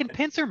did a fucking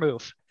pincer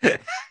move.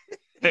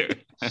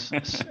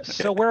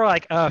 So we're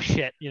like, oh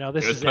shit,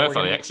 this is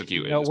perfectly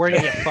executed. We're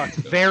gonna get fucked.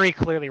 Very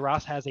clearly,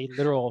 Ross has a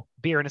literal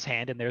beer in his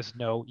hand, and there's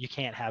you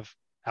can't have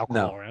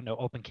alcohol around, no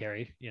open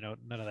carry, none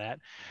of that.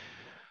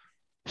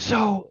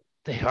 So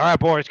all right,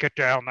 boys, get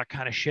down, that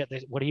kind of shit.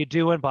 What are you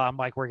doing? But I'm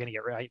like, we're gonna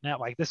get right now.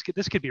 Like this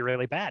could be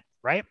really bad,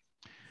 right?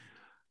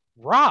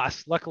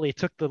 Ross luckily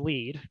took the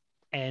lead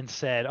and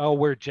said, "Oh,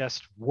 we're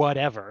just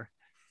whatever."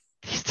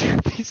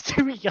 These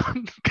two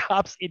young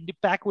cops in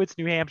backwoods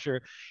New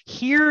Hampshire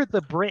hear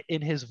the Brit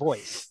in his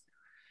voice,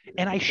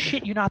 and I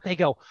shit you not, they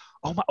go,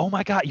 "Oh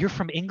my God, you're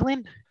from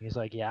England?" He's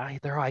like, "Yeah."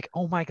 They're like,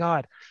 "Oh my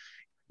God,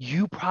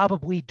 you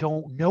probably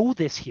don't know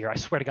this here." I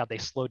swear to God, they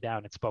slowed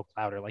down and spoke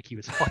louder, like he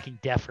was fucking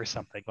deaf or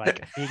something.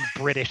 Like being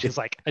British is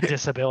like a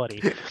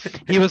disability.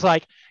 He was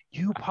like,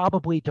 "You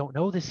probably don't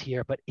know this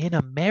here, but in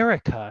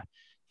America,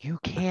 you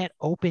can't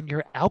open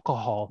your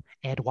alcohol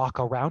and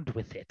walk around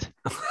with it."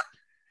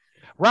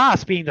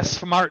 Ross, being the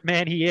smart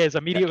man he is,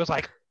 immediately was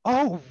like,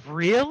 "Oh,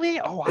 really?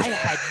 Oh, I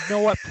had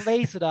what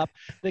plays it up."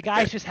 The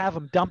guys just have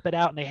them dump it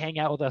out and they hang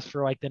out with us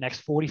for like the next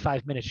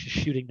 45 minutes just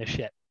shooting the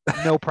shit.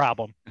 No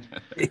problem.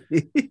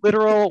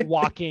 Literal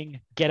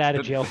walking, get out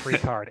of jail free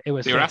card. It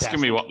was. They were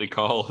asking me what we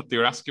call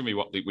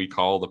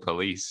the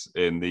police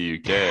in the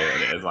UK,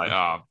 and it was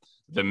like,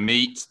 the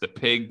meat, the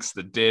pigs,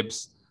 the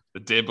dibs, the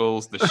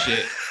dibbles, the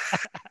shit.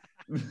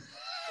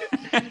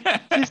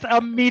 Just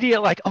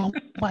immediate, like, oh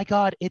my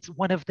God, it's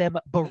one of them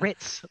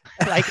Brits,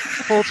 like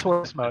full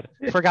source mode.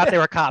 Forgot they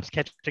were cops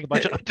catching a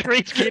bunch of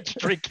underage kids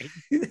drinking.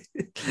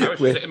 I was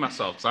shitting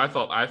myself because I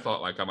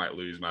thought like I might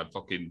lose my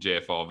fucking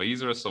J4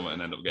 visa or something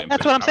and end up getting.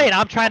 That's what I'm saying.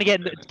 I'm trying to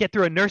get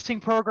through a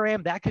nursing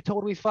program that could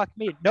totally fuck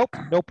me. Nope,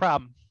 no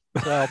problem.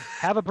 So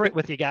have a Brit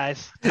with you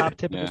guys. Top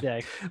tip of the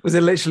day. Was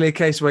it literally a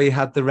case where you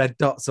had the red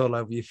dots all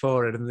over your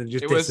forehead and then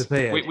just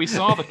disappeared? We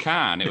saw the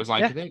can. It was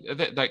like,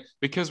 like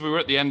because we were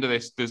at the end of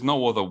this, there's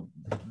no other.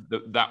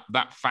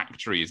 That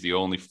factory is the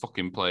only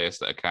fucking place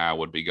that a car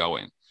would be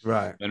going.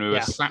 Right. And we were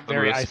sat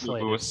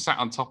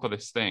on top of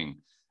this thing.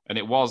 And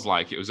it was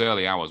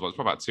early hours. Well, it's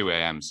probably about 2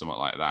 a.m., something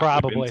like that.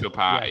 Probably. To a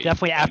party. Yeah,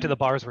 definitely after the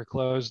bars were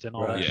closed and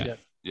all that shit.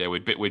 Yeah,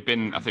 we'd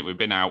been. I think we'd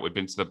been out. We'd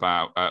been to the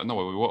bar. No,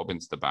 we would have been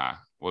to the bar.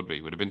 Would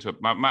we? Would have been to.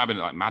 Might have been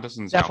like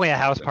Madison's. Definitely a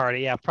house party.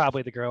 Yeah,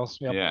 probably the girls.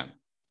 Yep. Yeah.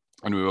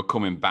 And we were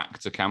coming back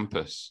to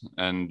campus,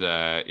 and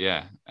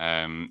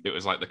it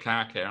was like the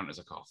car came out. It's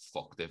like, oh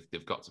fuck,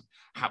 they've got to.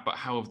 But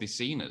how have they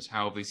seen us?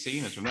 How have they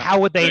seen us? How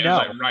would they know?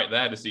 Like right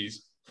there, to see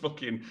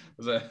fucking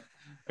there's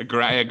a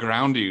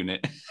ground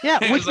unit.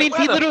 Yeah, which means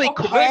he literally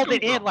called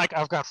it in from? like,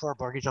 I've got 4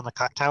 bogeys on the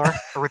cock tower.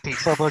 I repeat,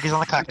 4 bogeys on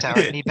the cock tower.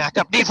 Need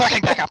backup. Need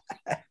fucking backup.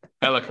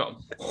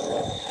 Helicopter.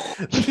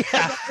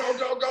 Yeah.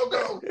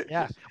 Go.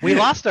 Yeah. We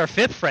lost our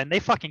 5th friend. They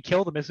fucking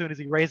killed him as soon as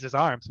he raised his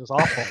arms. It was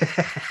awful.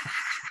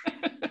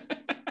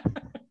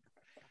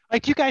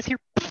 Like, you guys hear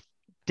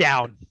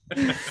down.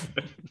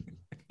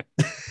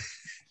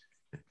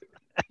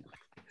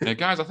 Yeah,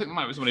 guys, I think there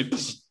might be somebody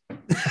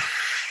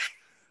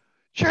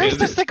Sure, it's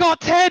just got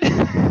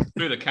 10.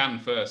 through the can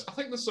first. I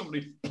think there's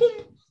somebody.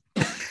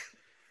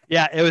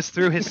 Yeah, it was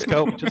through his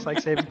scope, just like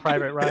Saving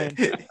Private Ryan.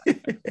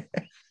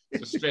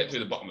 Just straight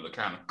through the bottom of the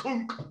can.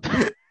 Clunk.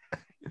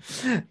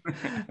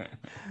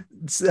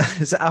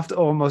 So after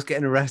almost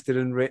getting arrested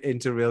and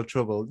into real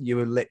trouble, you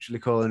were literally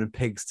calling them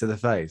pigs to the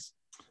face.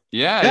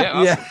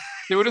 Yeah.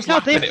 They were just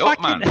laughing it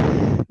up, man.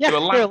 Yeah, they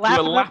were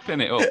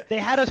laughing it up. They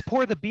had us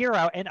pour the beer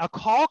out, and a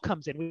call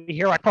comes in. We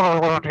hear like,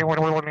 and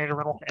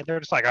they're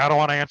just like, I don't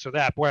want to answer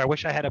that. Boy, I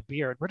wish I had a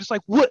beer. And we're just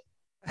like, what?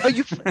 Are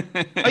you?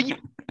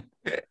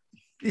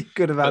 You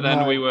could have had. But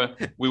then we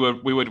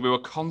were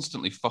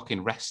constantly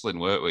fucking wrestling,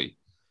 weren't we?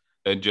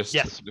 And just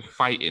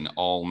fighting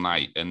all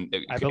night. And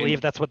I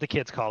believe that's what the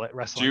kids call it,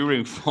 wrestling.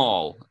 During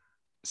fall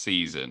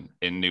season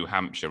in New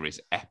Hampshire is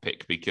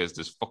epic because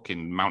there's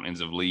fucking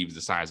mountains of leaves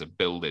the size of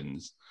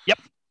buildings. Yep.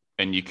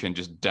 And you can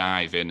just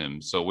dive in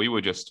them. So we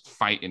were just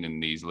fighting in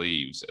these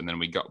leaves, and then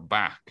we got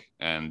back,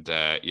 and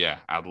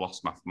I'd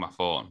lost my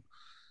phone. And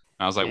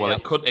I was like, well,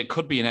 it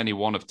could be in any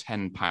one of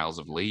 10 piles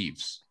of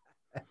leaves.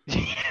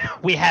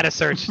 We had a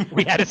search.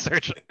 We had a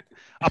search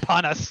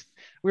upon us.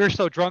 We were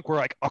so drunk. We're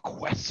like, a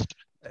quest.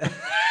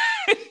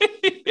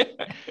 We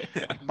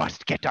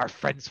must get our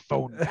friend's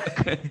phone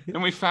back.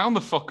 And we found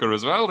the fucker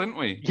as well, didn't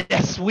we?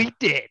 Yes, we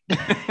did.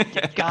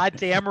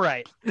 Goddamn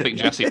right. I think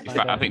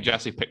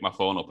Jesse picked my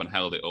phone up and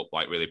held it up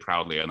like really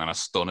proudly, and then I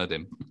stunned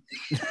him.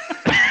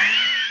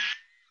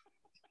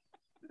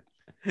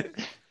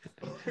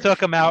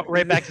 Took him out,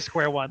 right back to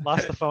square one.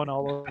 Lost the phone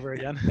all over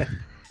again.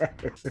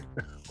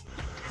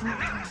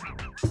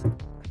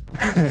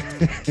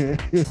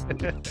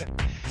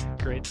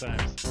 Great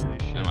times. Holy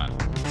shit. Yeah, man.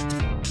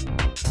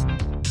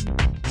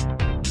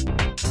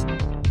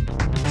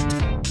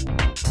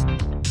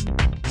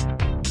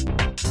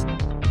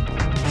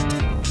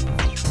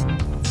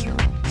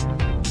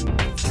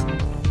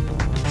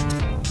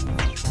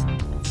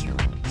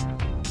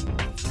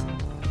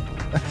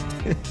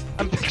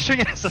 I'm picturing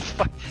it as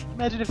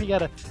imagine if you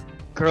got a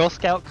Girl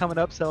Scout coming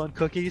up selling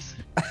cookies.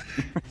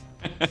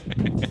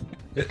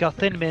 We've got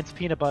Thin Mints,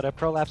 peanut butter,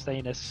 prolapsed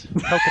anus,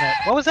 coconut.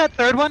 What was that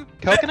third one?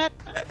 Coconut?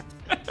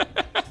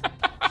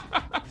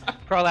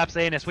 Prolapsed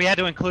anus. We had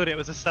to include it. It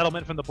was a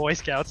settlement from the Boy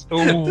Scouts.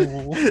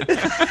 Ooh.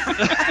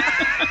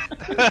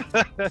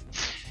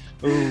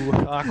 Ooh,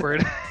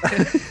 awkward.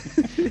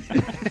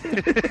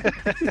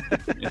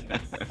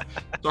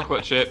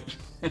 Chocolate chip,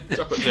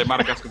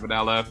 Madagascar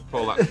vanilla,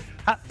 prolapse.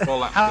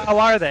 How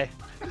are they?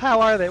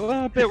 How are they?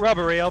 Well, a bit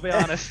rubbery, I'll be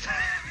honest.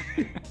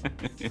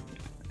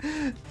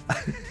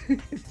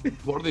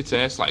 What do they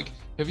taste like?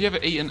 Have you ever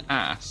eaten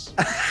ass?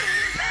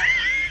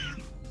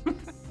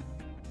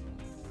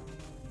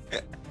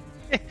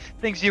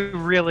 Things you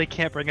really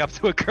can't bring up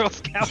to a Girl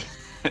Scout.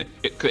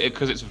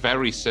 Because it's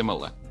very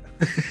similar.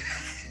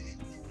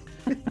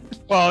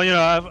 Well, you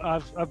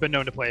know, I've been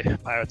known to play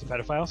pirates and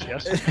pedophiles.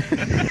 Yes.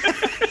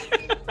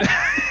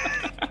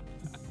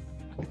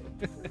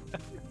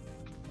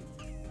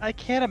 I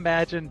can't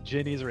imagine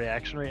Ginny's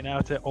reaction right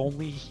now to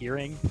only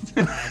hearing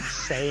what I'm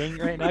saying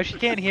right now. She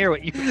can't hear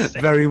what you say.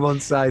 Very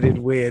one-sided,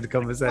 weird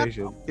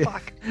conversation. What the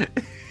fuck?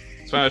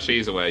 As far as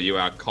she's aware, you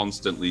are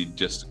constantly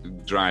just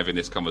driving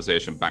this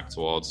conversation back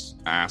towards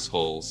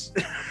assholes.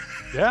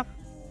 Yeah.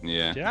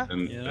 Yeah. Yeah.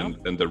 And, you know?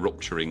 and the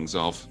rupturings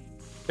of.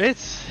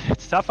 It's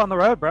tough on the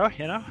road, bro.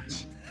 You know.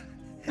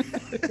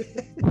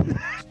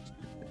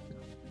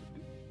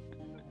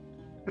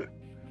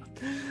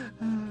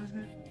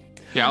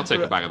 Yeah, I'll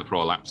take a bag of the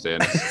prolapsed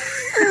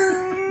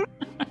anus.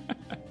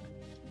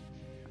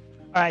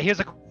 All right, here's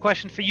a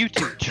question for you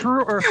two.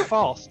 True or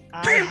false?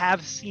 I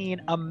have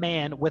seen a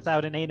man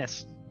without an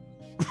anus.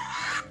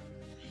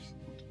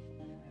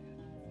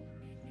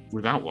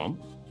 Without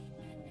one?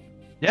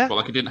 Yeah. But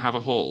like it didn't have a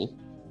hole?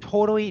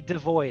 Totally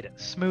devoid.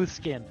 Smooth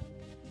skin.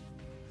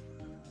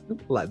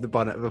 Like the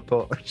bonnet of a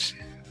Porsche.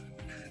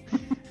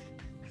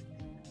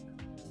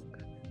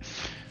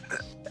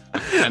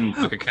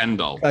 Like a Ken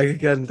doll. Like a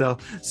Ken doll.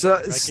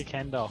 So, Like a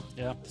Ken doll,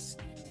 yeah.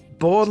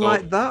 born So-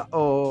 like that,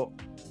 or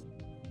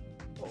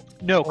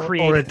No, Or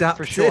created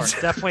adapted. for sure.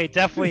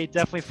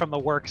 Definitely from the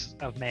works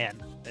of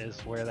man is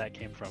where that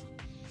came from.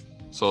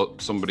 So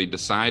somebody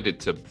decided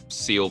to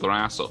seal their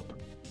ass up.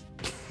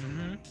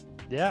 Mm-hmm.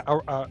 Yeah,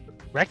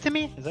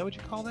 Rectomy? Is that what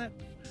you call that?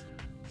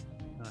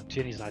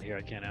 Ginny's not here.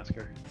 I can't ask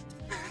her.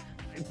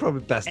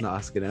 Probably best not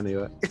asking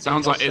anyway. It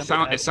sounds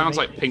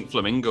like Pink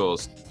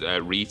Flamingo's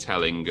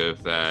retelling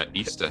of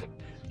Easter.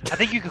 I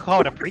think you could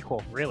call it a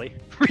prequel, really.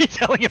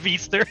 Retelling of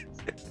Easter.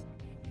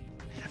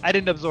 I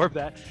didn't absorb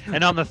that.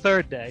 And on the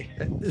third day,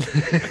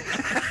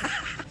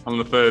 On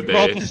the third day,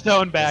 rolled the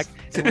stone back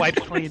and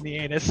wiped clean the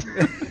anus.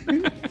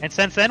 And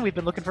since then, we've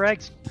been looking for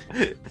eggs.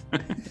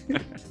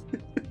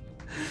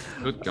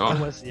 Good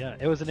God.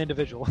 It was an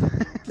individual.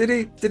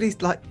 Did he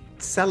like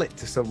sell it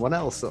to someone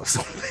else or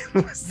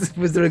something?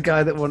 was there a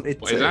guy that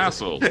wanted What, to? his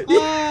asshole?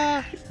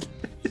 Yeah,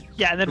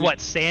 and then what?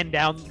 Sand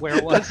down where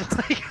it was.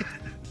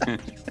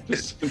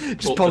 Just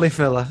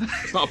polyfiller.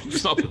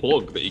 It's not a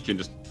plug that you can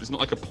just. It's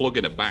not like a plug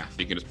in a bath.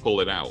 You can just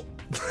pull it out.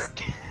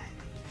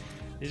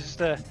 It's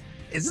just a.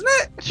 Isn't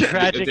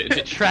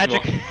it?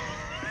 Tragic.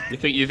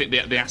 You think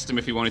they asked him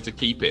if he wanted to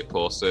keep it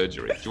post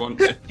surgery? Do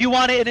you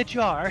want it in a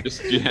jar?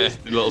 Just the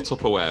little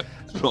Tupperware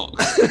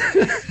box.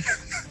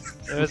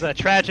 It was a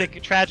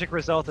tragic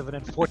result of an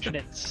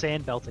unfortunate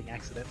sand belting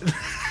accident.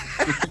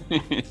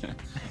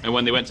 And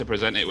when they went to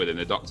present it with him,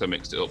 the doctor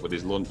mixed it up with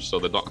his lunch. So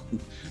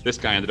this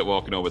guy ended up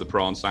walking over with a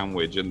prawn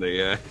sandwich, and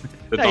the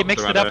he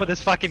mixed it up with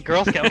his fucking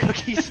Girl Scout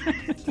cookies.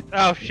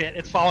 Oh shit,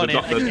 it's falling in.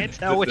 I can't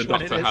tell which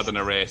one it is. The doctor had an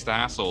erased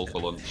arsehole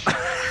for lunch.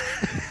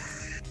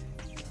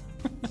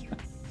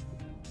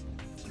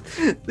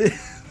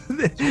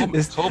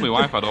 Told my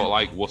wife I don't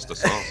like Worcester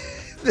sauce.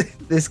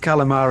 This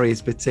calamari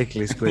is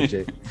particularly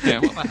squidgy. Yeah,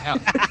 what the hell?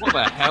 What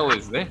the hell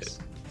is this?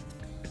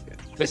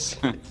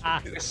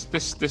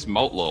 This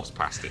malt loaf's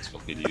past its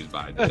fucking use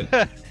by date.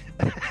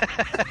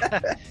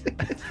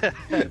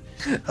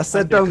 I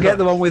said don't get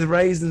the one with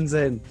raisins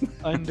in.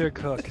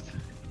 Undercooked.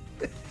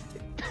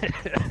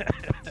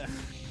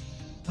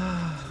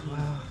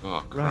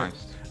 Oh Christ!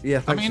 Right. Yeah,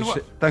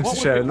 thanks for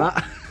sharing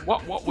that.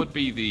 What would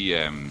be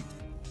the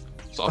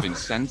sort of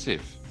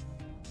incentive?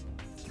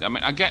 I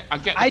mean, I get.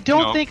 I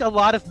don't think a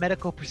lot of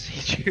medical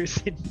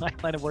procedures in my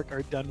line of work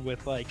are done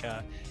with like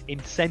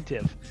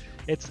incentive.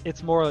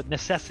 It's more a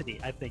necessity.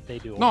 I think they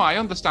do. No, I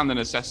understand the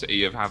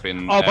necessity of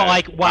having. Oh, but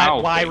like,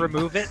 why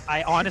remove it?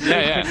 I honestly.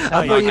 Yeah.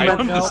 I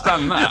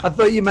understand that. I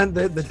thought you meant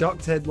the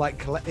doctor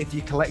like if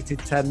you collected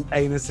 10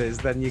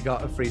 anuses, then you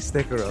got a free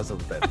sticker or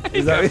something.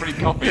 You get a free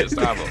coffee at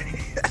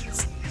Starbucks.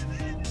 Yes.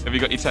 Have you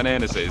got your 10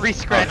 anuses? Free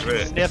scratch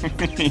and sniff.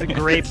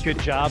 Great, good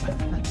job.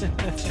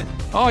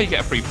 Oh, you get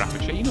a free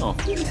frappuccino.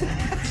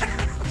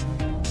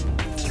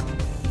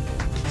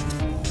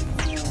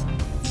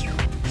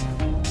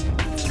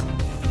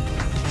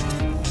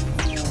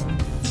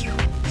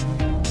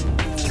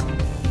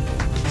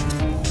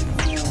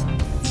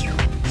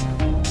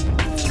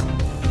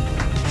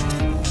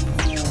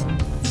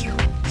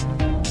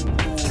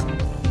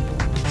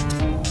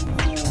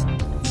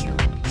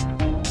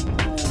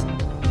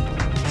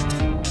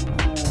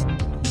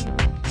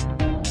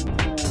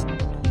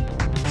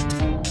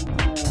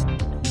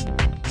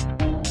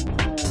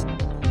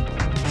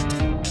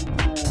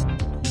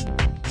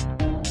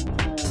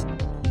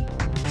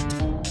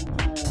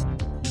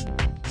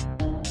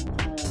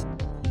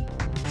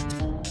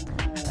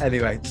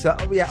 Anyway, so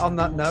yeah, on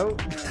that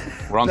note,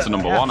 we're on to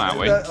number one, aren't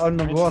we? On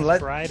number one,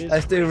 let's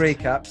do a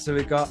recap. So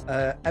we've got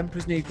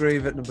Emperor's New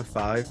Groove at number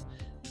 5.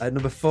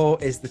 Number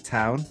 4 is The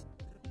Town.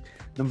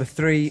 Number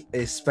 3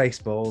 is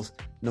Spaceballs.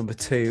 Number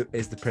 2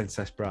 is The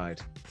Princess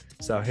Bride.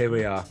 So here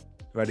we are,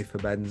 ready for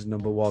Ben's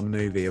number 1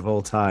 movie of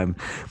all time.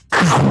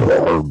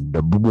 Number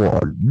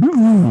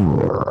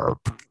 1.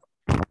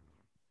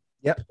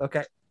 Yep.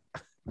 Okay.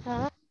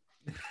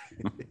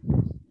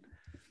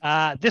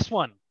 This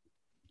one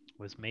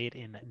was made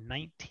in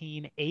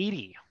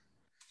 1980.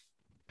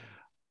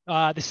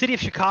 The city of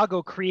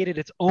Chicago created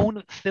its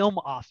own film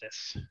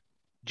office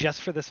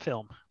just for this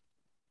film.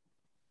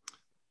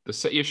 The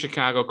city of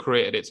Chicago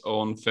created its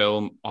own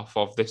film off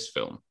of this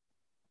film.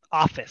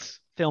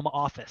 Film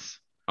office.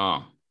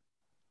 Oh.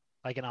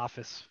 Like an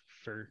office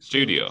for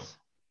studio. Movies.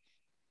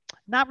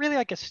 Not really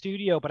like a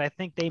studio, but I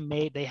think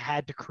they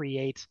had to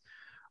create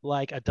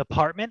like a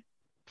department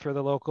for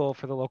the local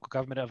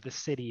government of the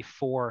city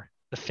for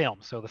the film.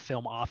 So the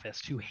film office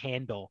to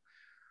handle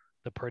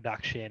the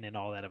production and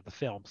all that of the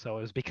film. So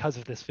it was because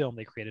of this film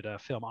they created a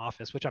film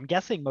office, which I'm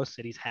guessing most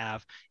cities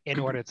have in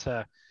order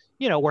to,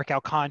 work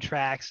out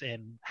contracts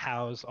and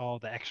house all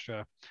the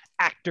extra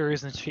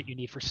actors and shit you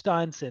need for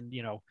stunts and,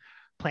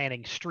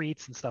 planning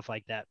streets and stuff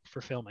like that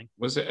for filming.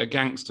 Was it a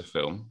gangster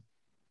film?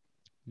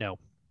 No.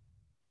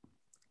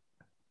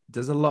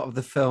 Is a lot of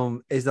the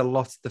film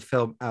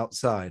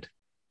outside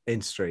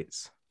in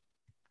streets?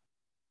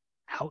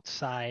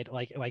 Outside,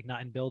 like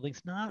not in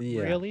buildings? Not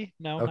yeah. really.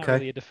 No, okay. Not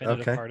really a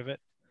definitive part of it.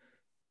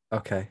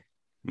 Okay.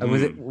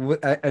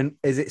 And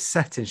is it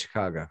set in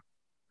Chicago?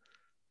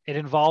 It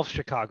involves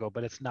Chicago,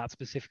 but it's not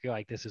specifically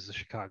like this is a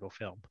Chicago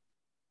film.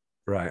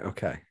 Right.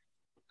 Okay.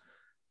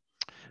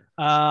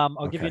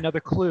 I'll give you another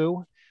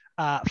clue.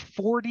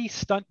 40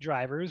 stunt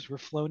drivers were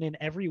flown in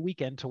every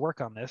weekend to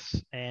work on this,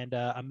 and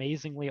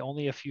amazingly,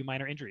 only a few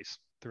minor injuries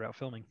throughout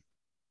filming.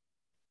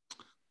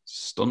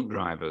 Stunt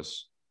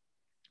drivers.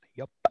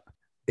 Yep.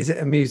 Is it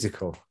a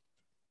musical?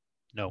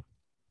 No.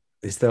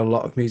 Is there a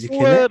lot of music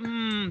in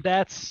it?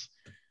 That's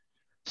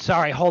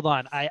sorry. Hold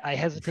on. I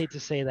hesitate to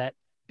say that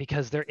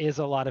because there is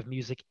a lot of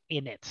music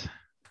in it.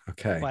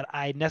 Okay. But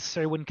I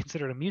necessarily wouldn't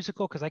consider it a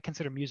musical because I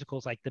consider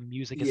musicals like the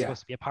music is supposed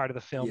to be a part of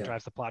the film,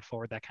 drives the plot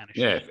forward, that kind of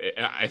shit.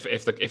 Yeah,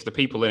 if the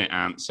people in it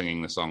aren't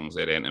singing the songs,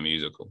 it ain't a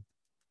musical.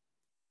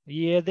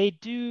 Yeah, they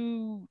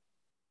do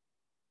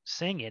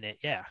sing in it.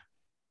 Yeah,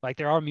 like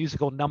there are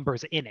musical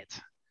numbers in it.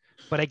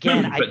 But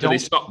again, but do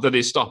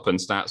they stop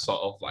and start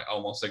sort of like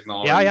almost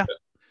ignoring? Yeah.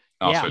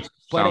 So it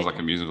sounds like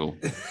a musical.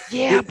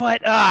 Yeah,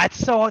 but it's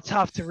so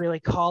tough to really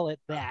call it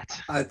that.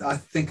 I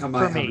think I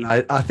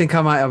might. I think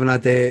I might have an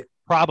idea.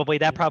 Probably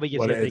gives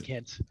you a big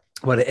hint.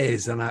 What it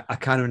is, and I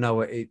kind of know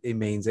what it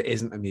means. It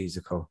isn't a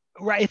musical,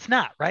 right? It's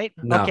not, right?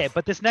 No. Okay,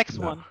 but this next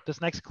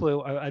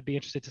clue, I'd be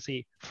interested to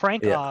see.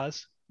 Frank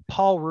Oz,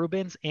 Paul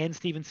Rubens, and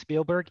Steven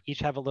Spielberg each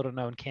have a little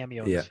known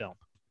cameo in this film.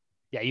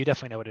 Yeah, you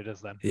definitely know what it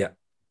is then. Yeah.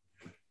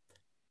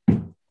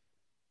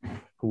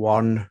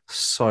 One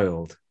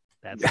Soiled.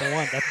 That's the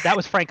one. That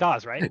was Frank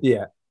Oz, right?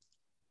 Yeah.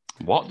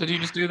 What did you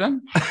just do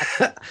then?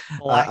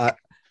 Black.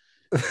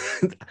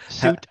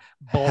 Suit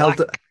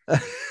black.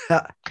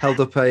 Held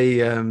up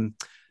a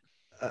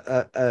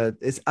I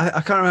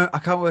can't remember. I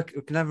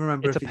can never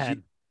remember. It's a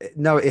pen.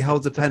 No, it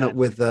holds a pen up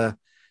with a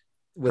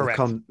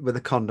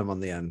condom on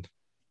the end.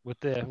 With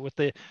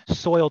the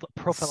soiled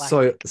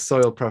prophylactic.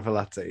 Soiled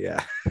prophylactic,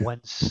 yeah.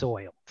 When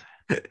soiled.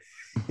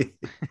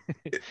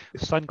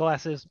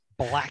 Sunglasses,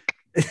 black.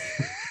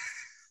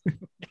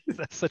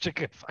 That's such a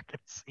good fucking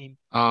scene.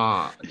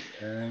 I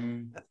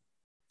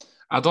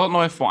don't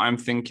know if what I'm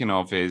thinking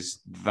of is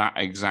that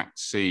exact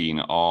scene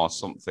or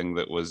something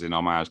that was in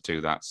homage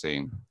to that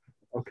scene.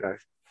 Okay.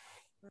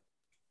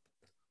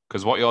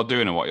 Because what you're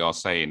doing and what you're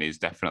saying is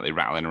definitely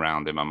rattling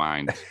around in my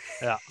mind.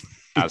 Yeah.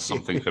 As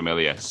something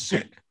familiar. Or is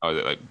it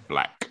like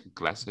black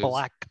glasses?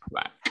 Black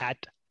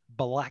hat,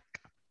 black.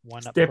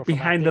 One Step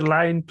behind the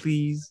line,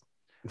 please.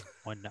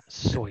 One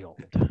soiled.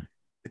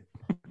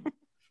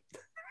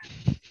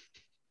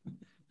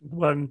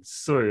 One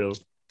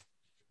soiled.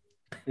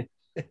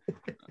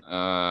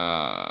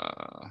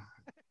 I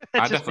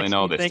definitely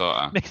know this, don't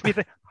I? Makes me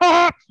think,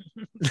 ha!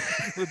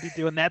 We'd be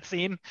doing that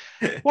scene.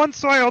 One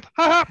soiled,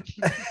 ha!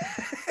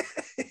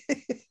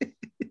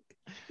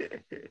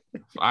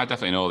 I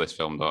definitely know this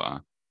film, don't I?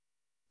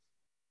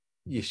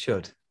 You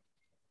should.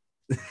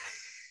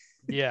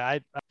 Yeah,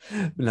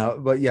 No,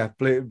 but yeah,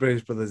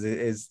 Blues Brothers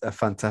is a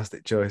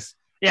fantastic choice.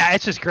 Yeah,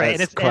 it's just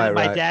great. And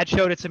my dad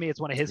showed it to me.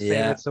 It's one of his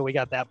favorites, so we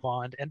got that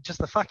bond. And just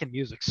the fucking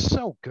music's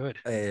so good.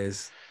 It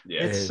is.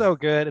 Yeah, it's so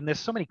good. And there's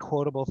so many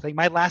quotable things.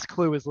 My last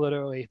clue is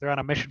literally they're on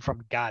a mission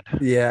from God.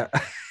 Yeah.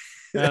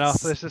 You know,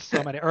 so there's just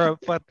so many.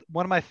 But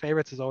one of my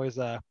favorites is always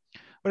what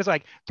is it,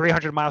 like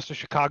 300 miles to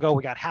Chicago.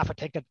 We got half a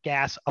tank of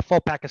gas, a full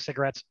pack of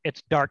cigarettes.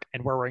 It's dark,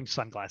 and we're wearing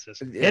sunglasses.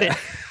 Yeah. Hit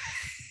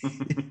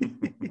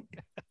it.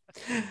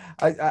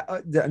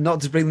 I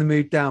not to bring the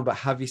mood down, but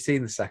have you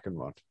seen the second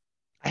one?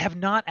 I have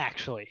not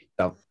actually.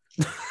 No.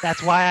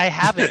 That's why I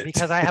haven't,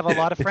 because I have a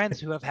lot of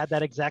friends who have had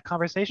that exact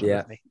conversation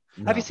with me.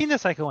 No. Have you seen the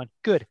second one?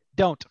 Good.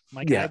 Don't.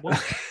 I won't.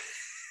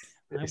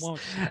 I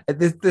won't.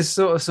 There's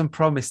sort of some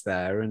promise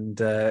there, and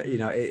you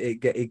know,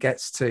 it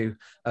gets to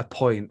a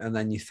point, and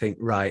then you think,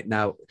 right,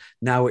 now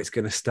it's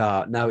going to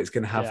start. Now it's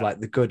going to have like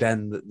the good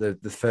end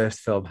that the first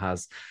film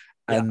has,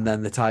 and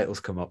then the titles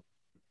come up.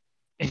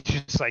 It's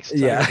just like,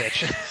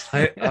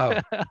 bitch. Oh,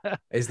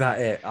 is that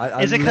it?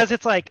 Is it because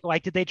it's like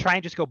did they try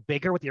and just go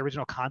bigger with the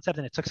original concept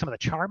and it took some of the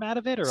charm out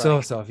of it, or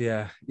sort of?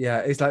 Yeah.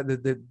 It's like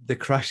the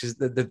crashes,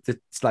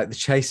 it's like the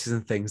chases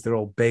and things. They're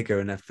all bigger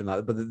and everything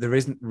like that, but there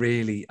isn't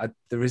really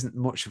there isn't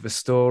much of a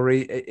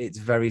story. It's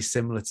very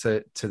similar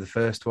to the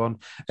first one,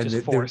 and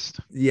just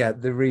forced. They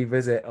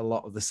revisit a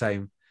lot of the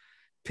same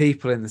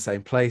people in the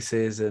same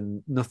places,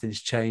 and nothing's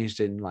changed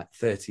in like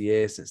 30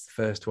 years since the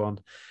first one.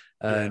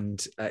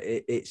 And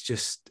it's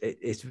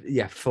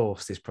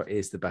forced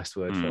is the best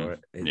word for it.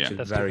 It's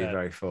just very,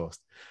 very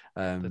forced.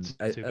 And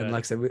like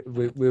I said,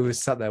 we were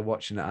sat there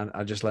watching it, and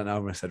I just leant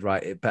over and said,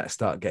 right, it better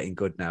start getting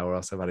good now, or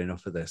else I've had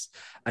enough of this.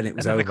 And it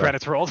was over. The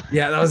credits rolled.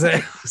 Yeah, that was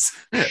it.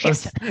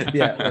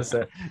 That's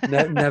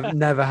it.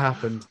 Never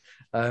happened.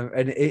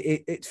 And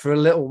it for a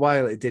little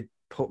while it did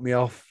put me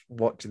off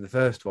watching the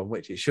first one,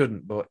 which it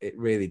shouldn't, but it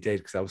really did,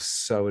 because I was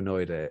so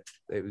annoyed at it.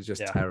 It was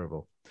just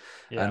terrible.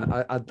 Yeah.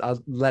 And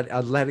I'd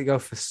let it go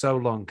for so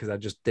long because I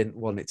just didn't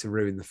want it to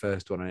ruin the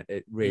first one. And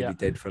it really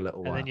did for a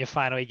little while. And then you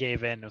finally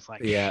gave in. It was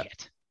like,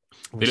 shit.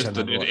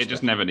 It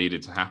just never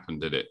needed to happen,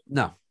 did it?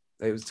 No,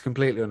 it was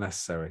completely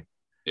unnecessary.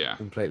 Yeah,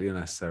 completely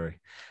unnecessary.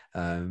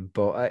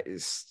 But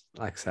it's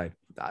like I say,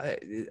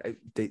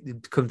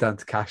 it comes down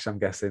to cash, I'm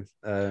guessing.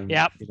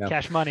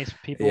 Cash monies.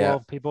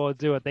 People will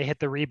do it. They hit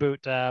the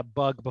reboot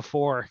bug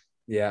before.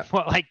 Yeah,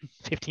 like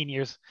 15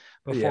 years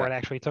before it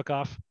actually took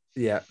off.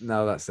 Yeah,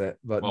 no, that's it.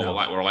 But Well, no.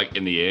 we're like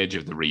in the age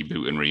of the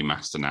reboot and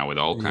remaster now with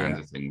all kinds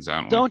Yeah. of things,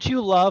 aren't we? Don't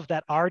you love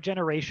that our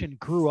generation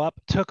grew up,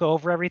 took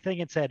over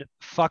everything, and said,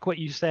 "Fuck what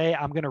you say.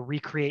 I'm going to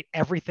recreate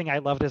everything I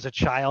loved as a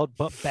child,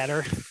 but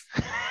better."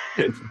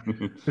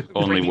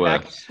 Only Bringing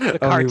back worse.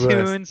 the Only worse.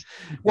 cartoons.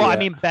 Well, I Yeah.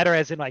 mean, better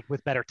as in like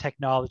with better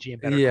technology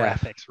and better Yeah.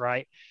 graphics,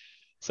 right?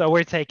 So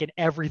we're taking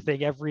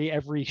everything,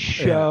 every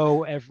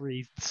show,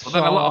 every song.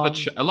 Well, then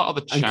a lot of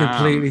the And charm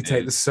completely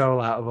take the is-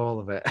 soul out of all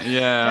of it.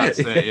 Yeah, that's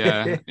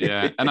it.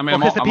 Yeah. And I mean,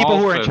 because the I'm people all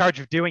who are in for- charge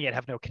of doing it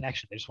have no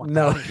connection. They just want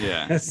No. money.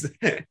 Yeah.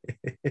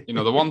 You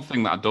know, the one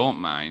thing that I don't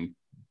mind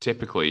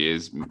typically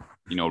is,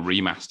 you know,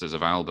 remasters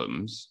of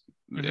albums.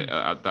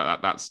 Mhm.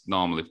 That's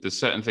normally, there's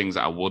certain things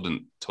that I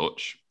wouldn't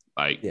touch,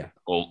 like Yeah.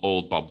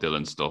 old Bob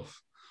Dylan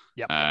stuff,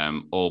 Yep.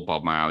 old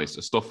Bob Marley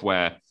stuff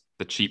where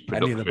the cheap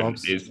Any of the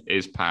production Bobs.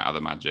 is part of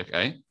the magic,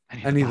 eh?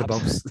 Any of the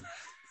Bobs.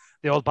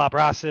 The old Bob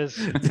Rosses.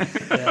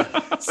 Yeah.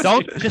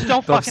 Don't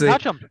Bob fucking Se-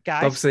 touch them,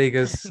 guys. Bob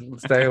Seger's,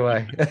 stay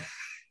away.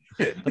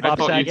 The I Bob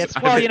thought you'd-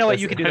 Saget's. Well, you know what?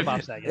 You can do the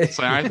Bob That's- Saget's.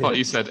 So I thought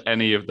you said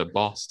any of the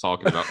boss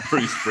talking about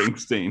Bruce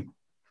Springsteen.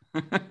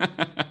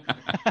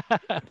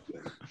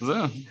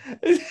 So,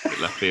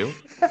 bit left field.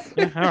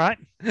 Yeah, all right.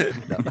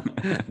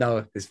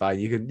 no, it's fine.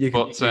 You can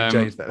But,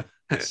 change that.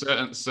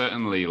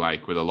 Certainly,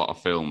 like with a lot of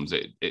films,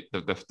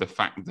 the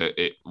fact that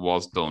it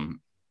was done,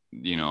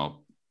 you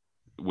know,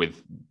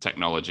 with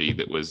technology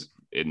that was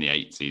in the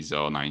 80s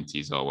or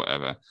 90s or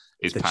whatever,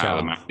 is The part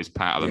of charm. is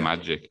part of the Yeah.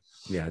 magic.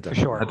 Yeah, For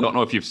sure. I don't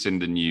know if you've seen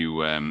the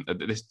new.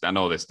 I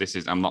know this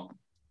is. I'm not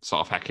sort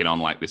of hacking on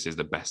like this is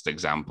the best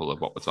example of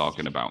what we're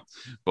talking about.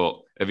 But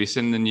have you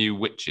seen the new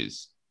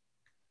Witches?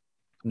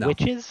 No,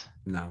 Witches?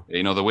 no.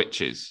 You know the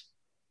Witches.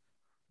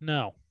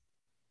 No.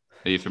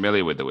 Are you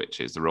familiar with the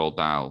Witches? The Roald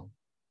Dahl.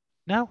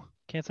 No.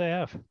 Can't say I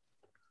have.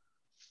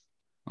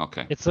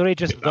 Okay. It's literally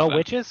just Get the that then.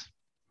 witches.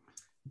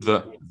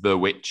 The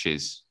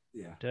Witches.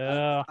 Yeah.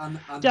 Duh. And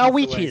Yeah,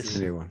 Hathaway's witches. the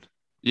new one.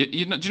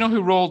 You know, do you know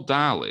who Roald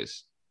Dahl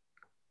is?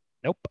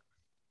 Nope.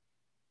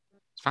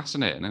 It's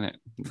fascinating, isn't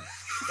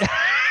it?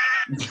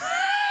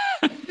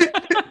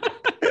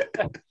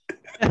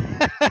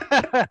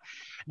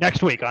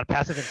 Next week on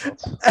Passive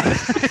Insults.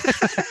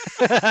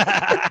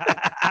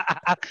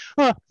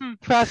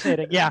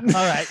 Fascinating. Yeah.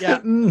 All right. Yeah.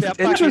 Mm, Yeah, fuck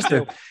you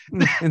interesting.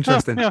 too.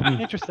 Interesting. Yeah, Mm.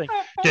 interesting.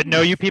 Didn't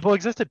know you people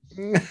existed.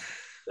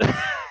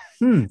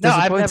 Hmm, No,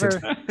 I've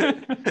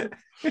disappointed.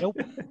 Nope.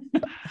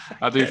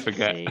 I do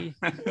forget. See.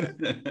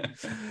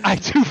 I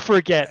do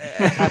forget.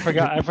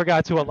 I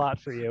forgot to a lot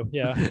for you.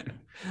 Yeah.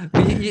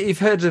 You've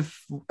heard of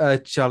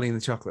Charlie and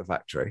the Chocolate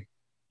Factory?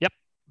 Yep.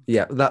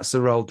 Yeah, that's the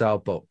Roald Dahl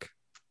book.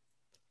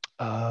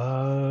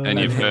 Oh. And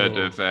you've Oh. heard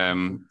of The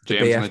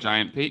James and BF the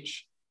Giant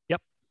Peach?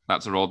 Yep.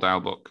 That's a Roald Dahl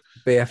book.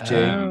 BFG.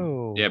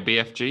 Oh. Yeah,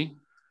 BFG.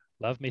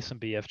 Love me some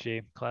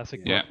BFG.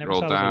 Classic. Yeah, book. Never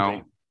saw Roald the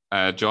movie.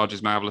 Dahl.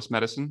 George's Marvelous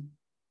Medicine.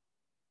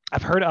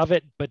 I've heard of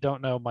it, but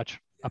don't know much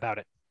about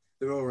it.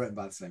 They're all written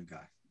by the same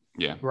guy.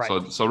 Yeah. Right.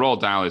 So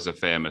Roald Dahl is a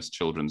famous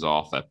children's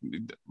author,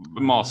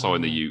 more so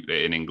in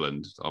in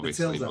England,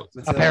 obviously. Matilda.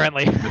 but-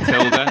 Apparently.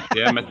 Matilda.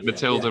 Yeah,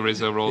 Matilda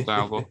is a Roald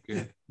Dahl book.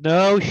 Yeah,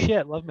 No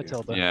shit. Love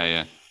Matilda.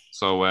 yeah.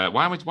 So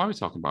why are we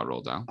talking about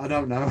Roald Dahl? I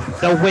don't know.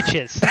 The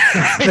witches.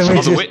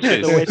 The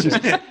Witches. The witches.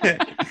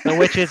 The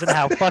witches and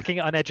how fucking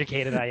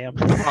uneducated I am.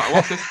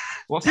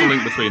 What's the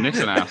link between this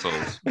and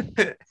assholes?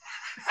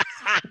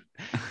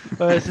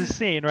 Well, this is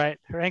scene, right?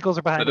 Her ankles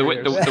are behind The,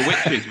 her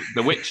the, ears.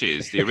 the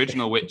Witches, the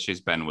original Witches,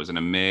 Ben, was an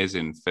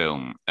amazing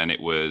film, and it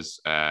was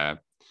it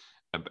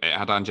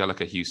had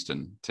Angelica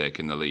Houston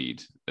taking the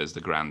lead as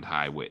the Grand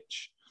High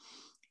Witch,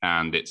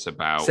 and it's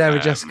about Sarah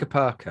Jessica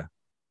Parker.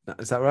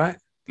 Is that right?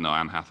 No,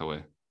 Anne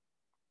Hathaway.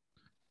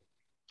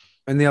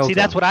 In the old See,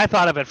 that's one. what I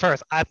thought of at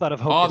first. I thought of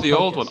Hocus The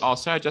old one. Pocus. Oh,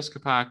 Sarah Jessica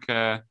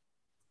Parker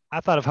I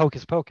thought of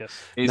Hocus Pocus.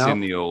 is No. in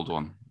the old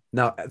one.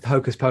 No,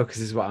 Hocus Pocus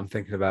is what I'm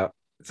thinking about.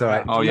 It's all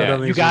right. Oh, I yeah. don't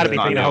think You she's got to in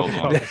be it. thinking of the Hocus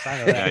old one. Pocus. I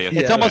know that. Yeah,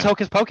 It's yeah. almost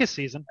Hocus Pocus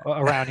season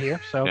around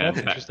here, so Yeah, that's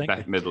interesting.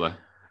 Bette Midler.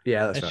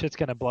 Yeah, that's That right. shit's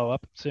gonna blow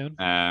up soon.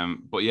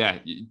 But yeah,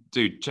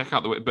 dude, check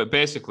out But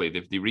basically,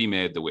 they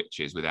remade The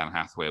Witches with Anne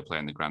Hathaway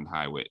playing the Grand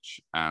High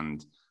Witch,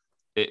 and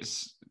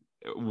it's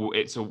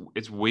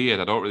weird.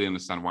 I don't really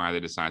understand why they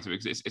decided to,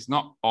 because it's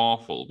not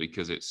awful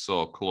because it's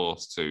so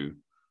close to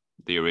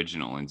the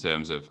original in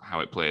terms of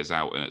how it plays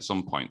out, and at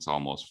some points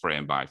almost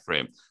frame by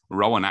frame.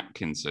 Rowan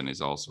Atkinson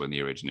is also in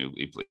the original.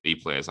 He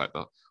plays like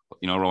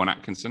Rowan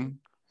Atkinson,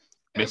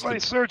 Everybody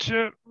search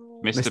it.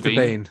 Mr.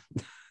 Bean.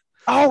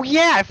 Oh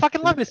yeah, I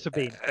fucking love Mr.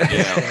 Bean.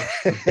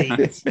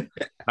 Yeah.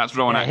 That's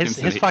Rowan Yeah, his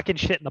Atkinson. fucking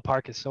shit in the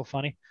park is so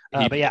funny.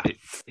 But yeah.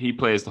 He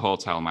plays the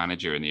hotel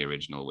manager in the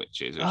original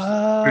Witches. It's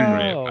Oh.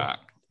 great back.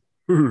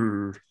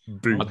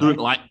 I don't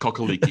like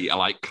cockaliki. I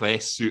like clay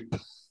soup.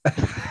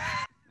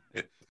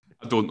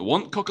 I don't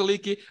want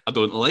cockaliki. I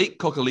don't like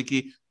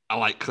cockaliki. I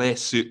like clay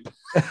soup.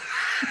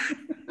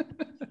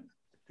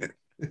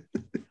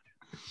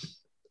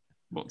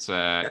 But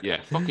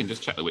yeah, fucking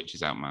just check The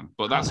Witches out, man.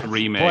 But that's a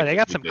remake. Boy, they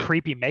got some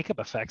creepy makeup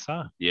effects,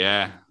 huh?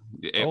 Yeah,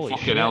 Holy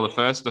fucking shit. hell.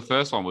 The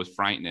first one was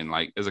frightening.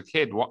 Like as a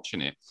kid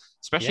watching it,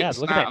 especially Yeah, at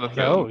the look start at of that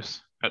the film.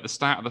 nose. at the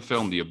start of the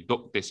film, they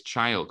abduct this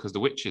child because the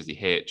witches, they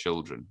hate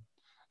children.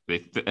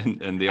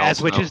 And they As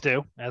all witches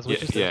do. As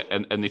witches do. Yeah,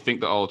 and they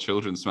think that all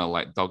children smell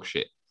like dog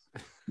shit.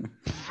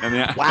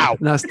 And Wow.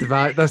 That's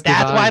divine. That's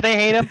why they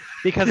hate him,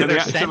 because of they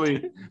their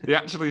scent.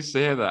 actually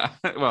say that.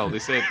 Well,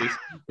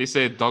 they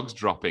say dogs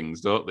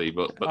droppings, don't they?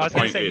 But I the was going to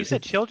point say, you is,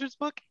 said children's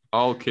book?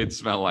 all kids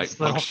smell like These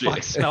dog little shit.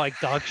 fucks smell like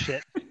dog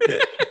shit.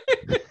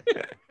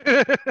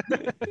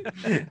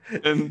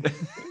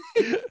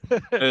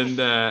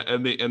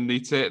 and they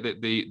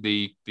take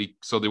the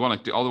so they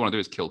want to all they want to do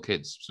is kill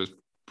kids. So it's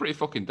pretty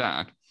fucking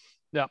dark.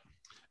 Yeah.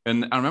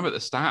 And I remember at the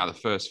start of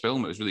the first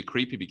film, it was really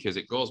creepy because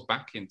it goes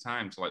back in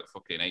time to like the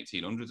fucking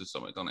 1800s or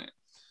something, doesn't it?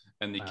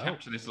 And they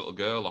capture this little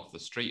girl off the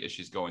street as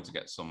she's going to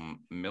get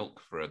some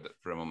milk for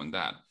her mum and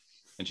dad,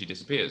 and she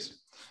disappears.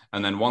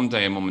 And then one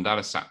day, a mum and dad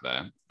are sat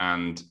there,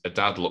 and a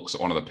dad looks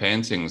at one of the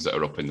paintings that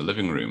are up in the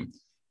living room,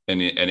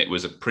 and it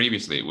was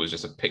previously it was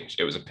just a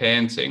picture. It was a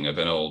painting of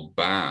an old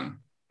barn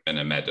in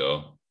a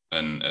meadow,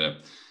 and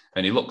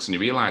he looks and he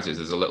realizes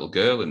there's a little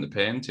girl in the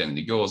painting, and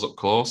he goes up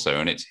closer,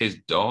 and it's his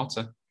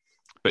daughter.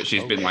 But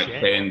she's been like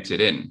painted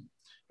in,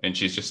 and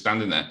she's just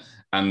standing there.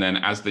 And then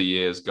as the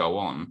years go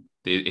on,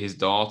 his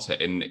daughter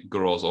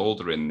grows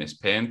older in this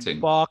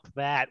painting. Fuck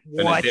that.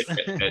 What?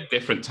 At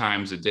different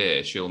times of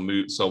day, she'll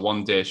move. So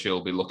one day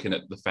she'll be looking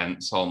at the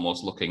fence,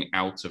 almost looking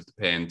out of the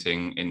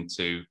painting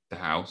into the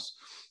house.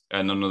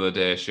 And another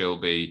day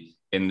she'll be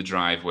in the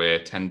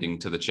driveway tending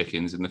to the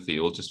chickens in the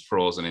field, just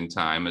frozen in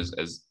time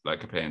as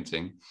like a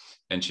painting.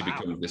 And she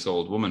becomes this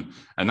old woman,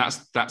 and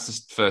that's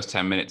the first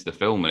 10 minutes of the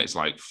film, and it's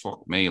like,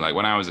 fuck me. Like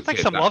when I was a kid, like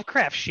some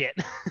Lovecraft shit.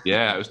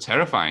 Yeah, it was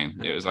terrifying.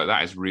 It was like,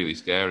 that is really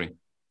scary.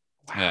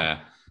 But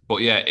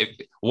yeah,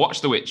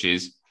 watch The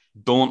Witches.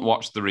 Don't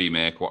watch the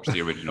remake. Watch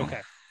the original. Okay,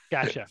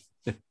 gotcha.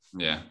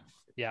 Yeah,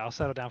 I'll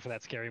settle down for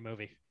that scary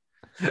movie.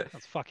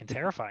 That's fucking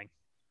terrifying.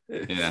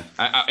 Yeah,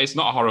 it's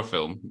not a horror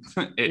film.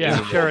 It is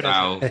a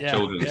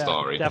children's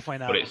story.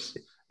 Definitely not. But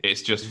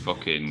it's just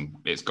fucking.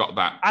 It's got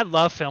that. I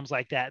love films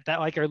like that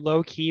like are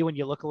low key. When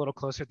you look a little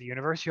closer at the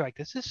universe, you're like,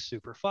 this is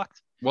super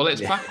fucked. Well,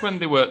 it's back when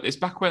they were. It's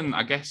back when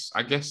I guess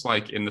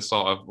like in the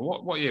sort of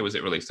what year was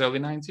it released? Early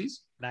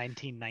 90s.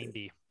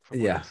 1990.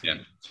 Yeah.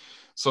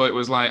 So it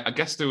was like, I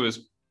guess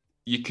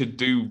you could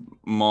do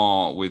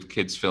more with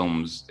kids'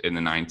 films in the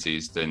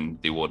 90s than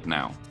they would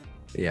now.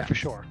 Yeah, for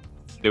sure.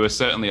 There were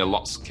certainly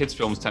kids'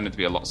 films tended to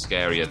be a lot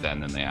scarier then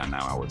than they are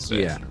now, I would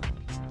say. Yeah.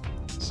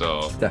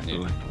 So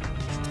definitely. Yeah.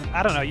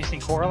 I don't know. You seen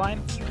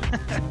Coraline?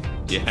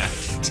 Yeah.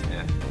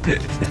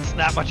 It's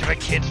not much of a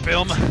kids'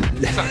 film.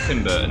 It's that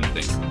Tim Burton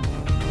thing.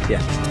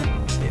 Yeah.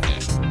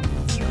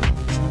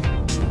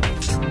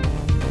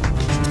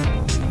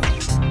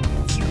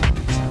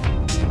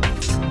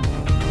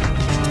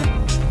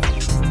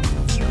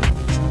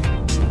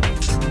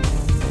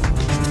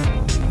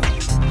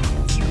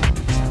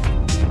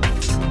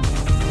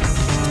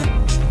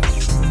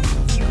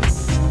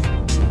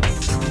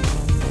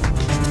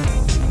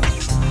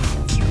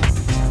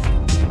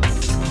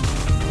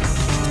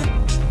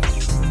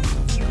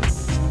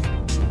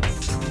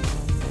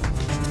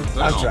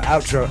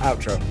 Outro.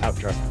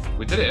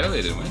 We did it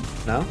earlier, didn't we?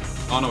 No?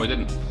 Oh, no, we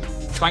didn't.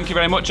 Thank you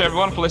very much,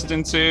 everyone, for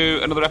listening to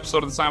another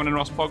episode of the Simon and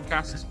Ross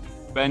podcast.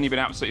 Ben, you've been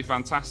absolutely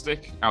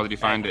fantastic. How did you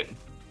find it?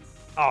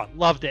 Oh,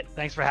 loved it.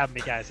 Thanks for having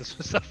me, guys. This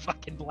was a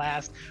fucking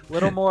blast. A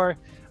little more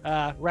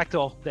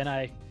rectal than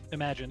I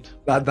imagined.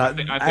 I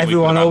think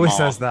everyone always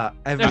says that.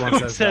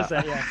 Everyone says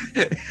that. Yeah.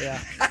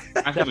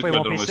 I think we could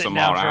have done with some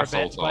more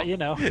asshole talk. But, you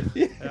know.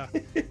 Yeah.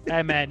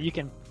 Hey, man, you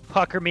can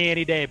pucker me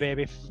any day,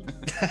 baby.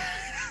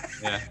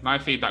 Yeah, my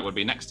feedback would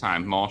be next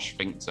time, more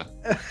sphincter.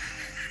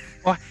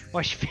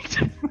 More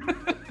sphincter.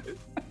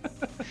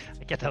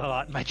 I get that a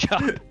lot in my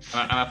job. And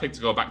I think, to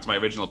go back to my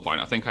original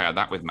point, I think I had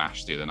that with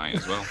MASH the other night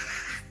as well.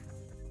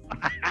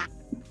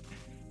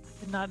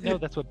 Did not know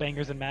that's what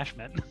bangers and mash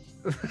meant.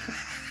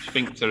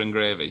 Sphincter and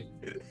gravy.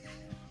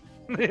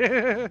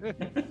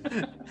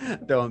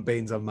 Don't want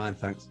beans on mine,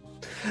 thanks.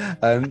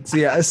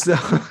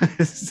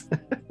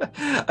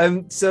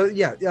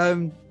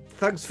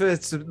 Thanks for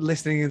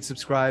listening and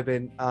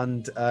subscribing,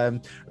 and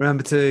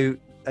remember to,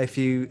 if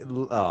you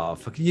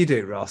you do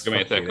it, Ross. You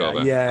may take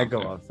over. Yeah, okay.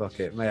 Go on, fuck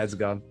it, my head's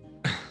gone.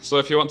 So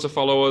if you want to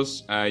follow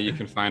us, you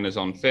can find us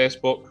on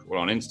Facebook, we're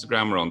on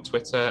Instagram, we're on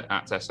Twitter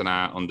at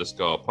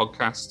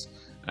SNR_podcast.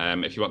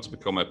 If you want to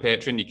become a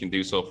patron, you can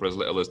do so for as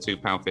little as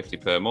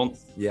 £2.50 per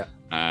month. Yeah.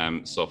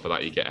 So for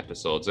that, you get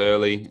episodes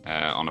early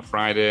on a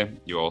Friday.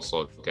 You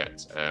also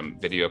get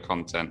video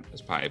content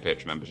as part of your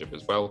patron membership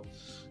as well.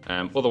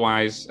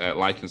 Otherwise,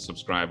 like and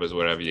subscribe us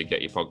wherever you get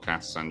your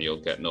podcasts, and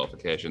you'll get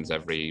notifications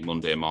every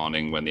Monday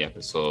morning when the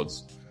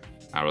episodes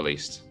are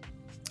released.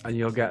 And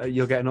you'll get an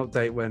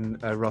update when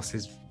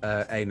Ross's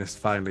anus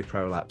finally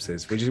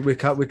prolapses.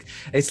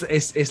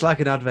 It's like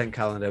an advent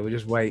calendar. We're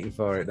just waiting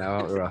for it now,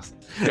 aren't we, Ross?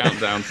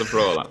 Countdown to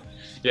prolapse.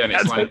 Yeah, and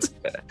it's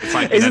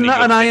like isn't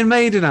that an Iron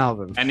Maiden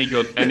album? Any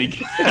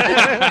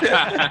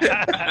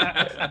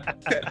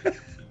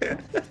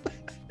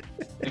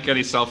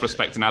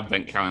self-respecting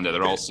advent calendar,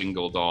 they're all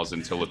single doors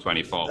until the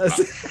 24th.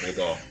 That's the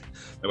go.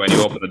 When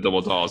you open the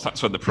double doors,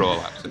 that's when the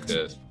prolapse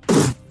occurs.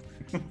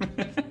 I'm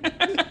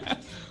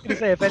gonna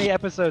say, if any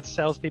episode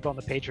sells people on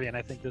the Patreon,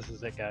 I think this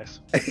is it, guys.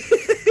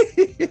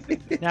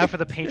 Now for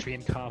the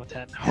Patreon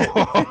content.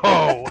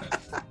 Oh,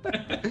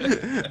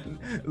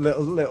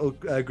 little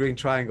green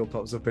triangle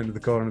pops up into the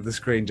corner of the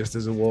screen just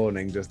as a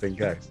warning, just in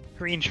case.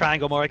 green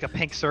triangle, more like a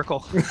pink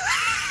circle.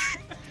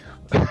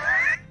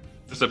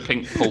 Just a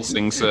pink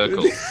pulsing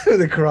circle.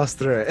 With a cross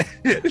through it.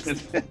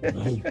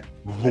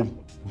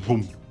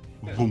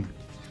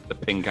 The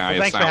pink eye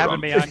Well, of thanks for having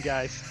Sauron. me on,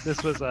 guys.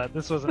 This was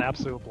an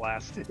absolute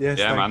blast. Yes,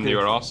 Yeah, thank man, you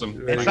were awesome.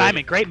 Really And good.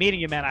 Simon, great meeting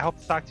you, man. I hope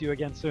to talk to you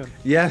again soon.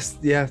 Yes,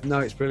 yeah,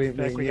 no, it's brilliant.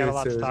 I feel like we meeting got a you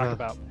lot too to as talk well.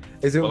 about.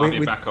 Is it? We'll have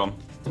you back on.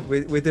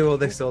 We do all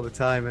this all the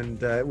time,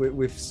 and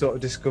we've sort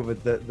of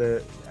discovered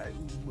that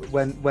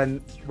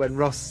when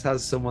Ross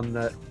has someone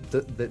that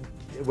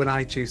when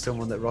I choose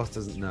someone that Ross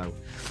doesn't know,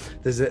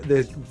 there's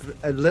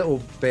a little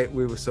bit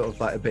we were sort of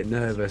like a bit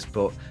nervous,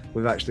 but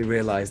we've actually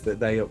realised that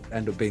they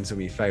end up being some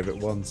of your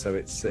favourite ones. So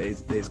it's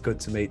good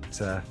to meet.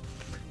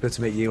 Good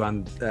to meet you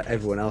and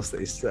everyone else that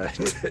is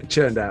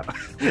churned out.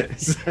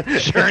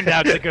 Churned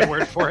out is a good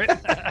word for it.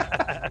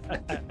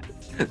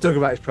 Talk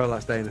about his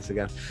prolapse anus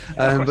again.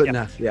 Of course, But yeah.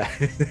 no, yeah.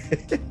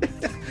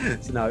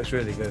 So no, it's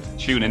really good.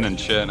 Tune in and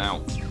churn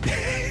out.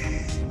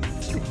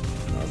 That's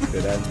a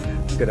good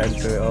end. Good end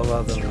to it all.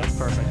 Well done. That's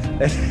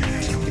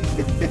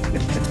perfect.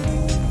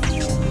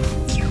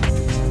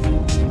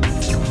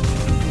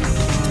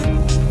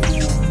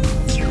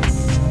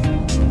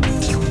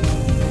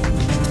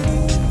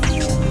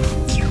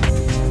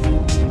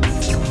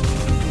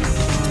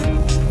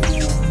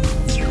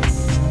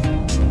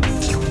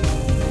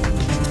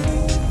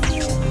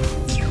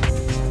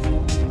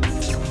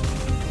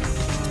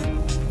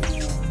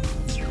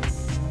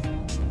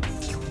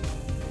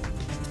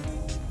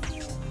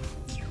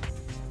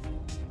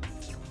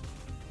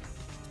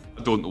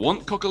 I don't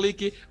want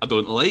cockaliki. I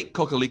don't like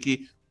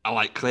cockaliki. I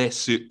like clay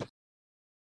soup.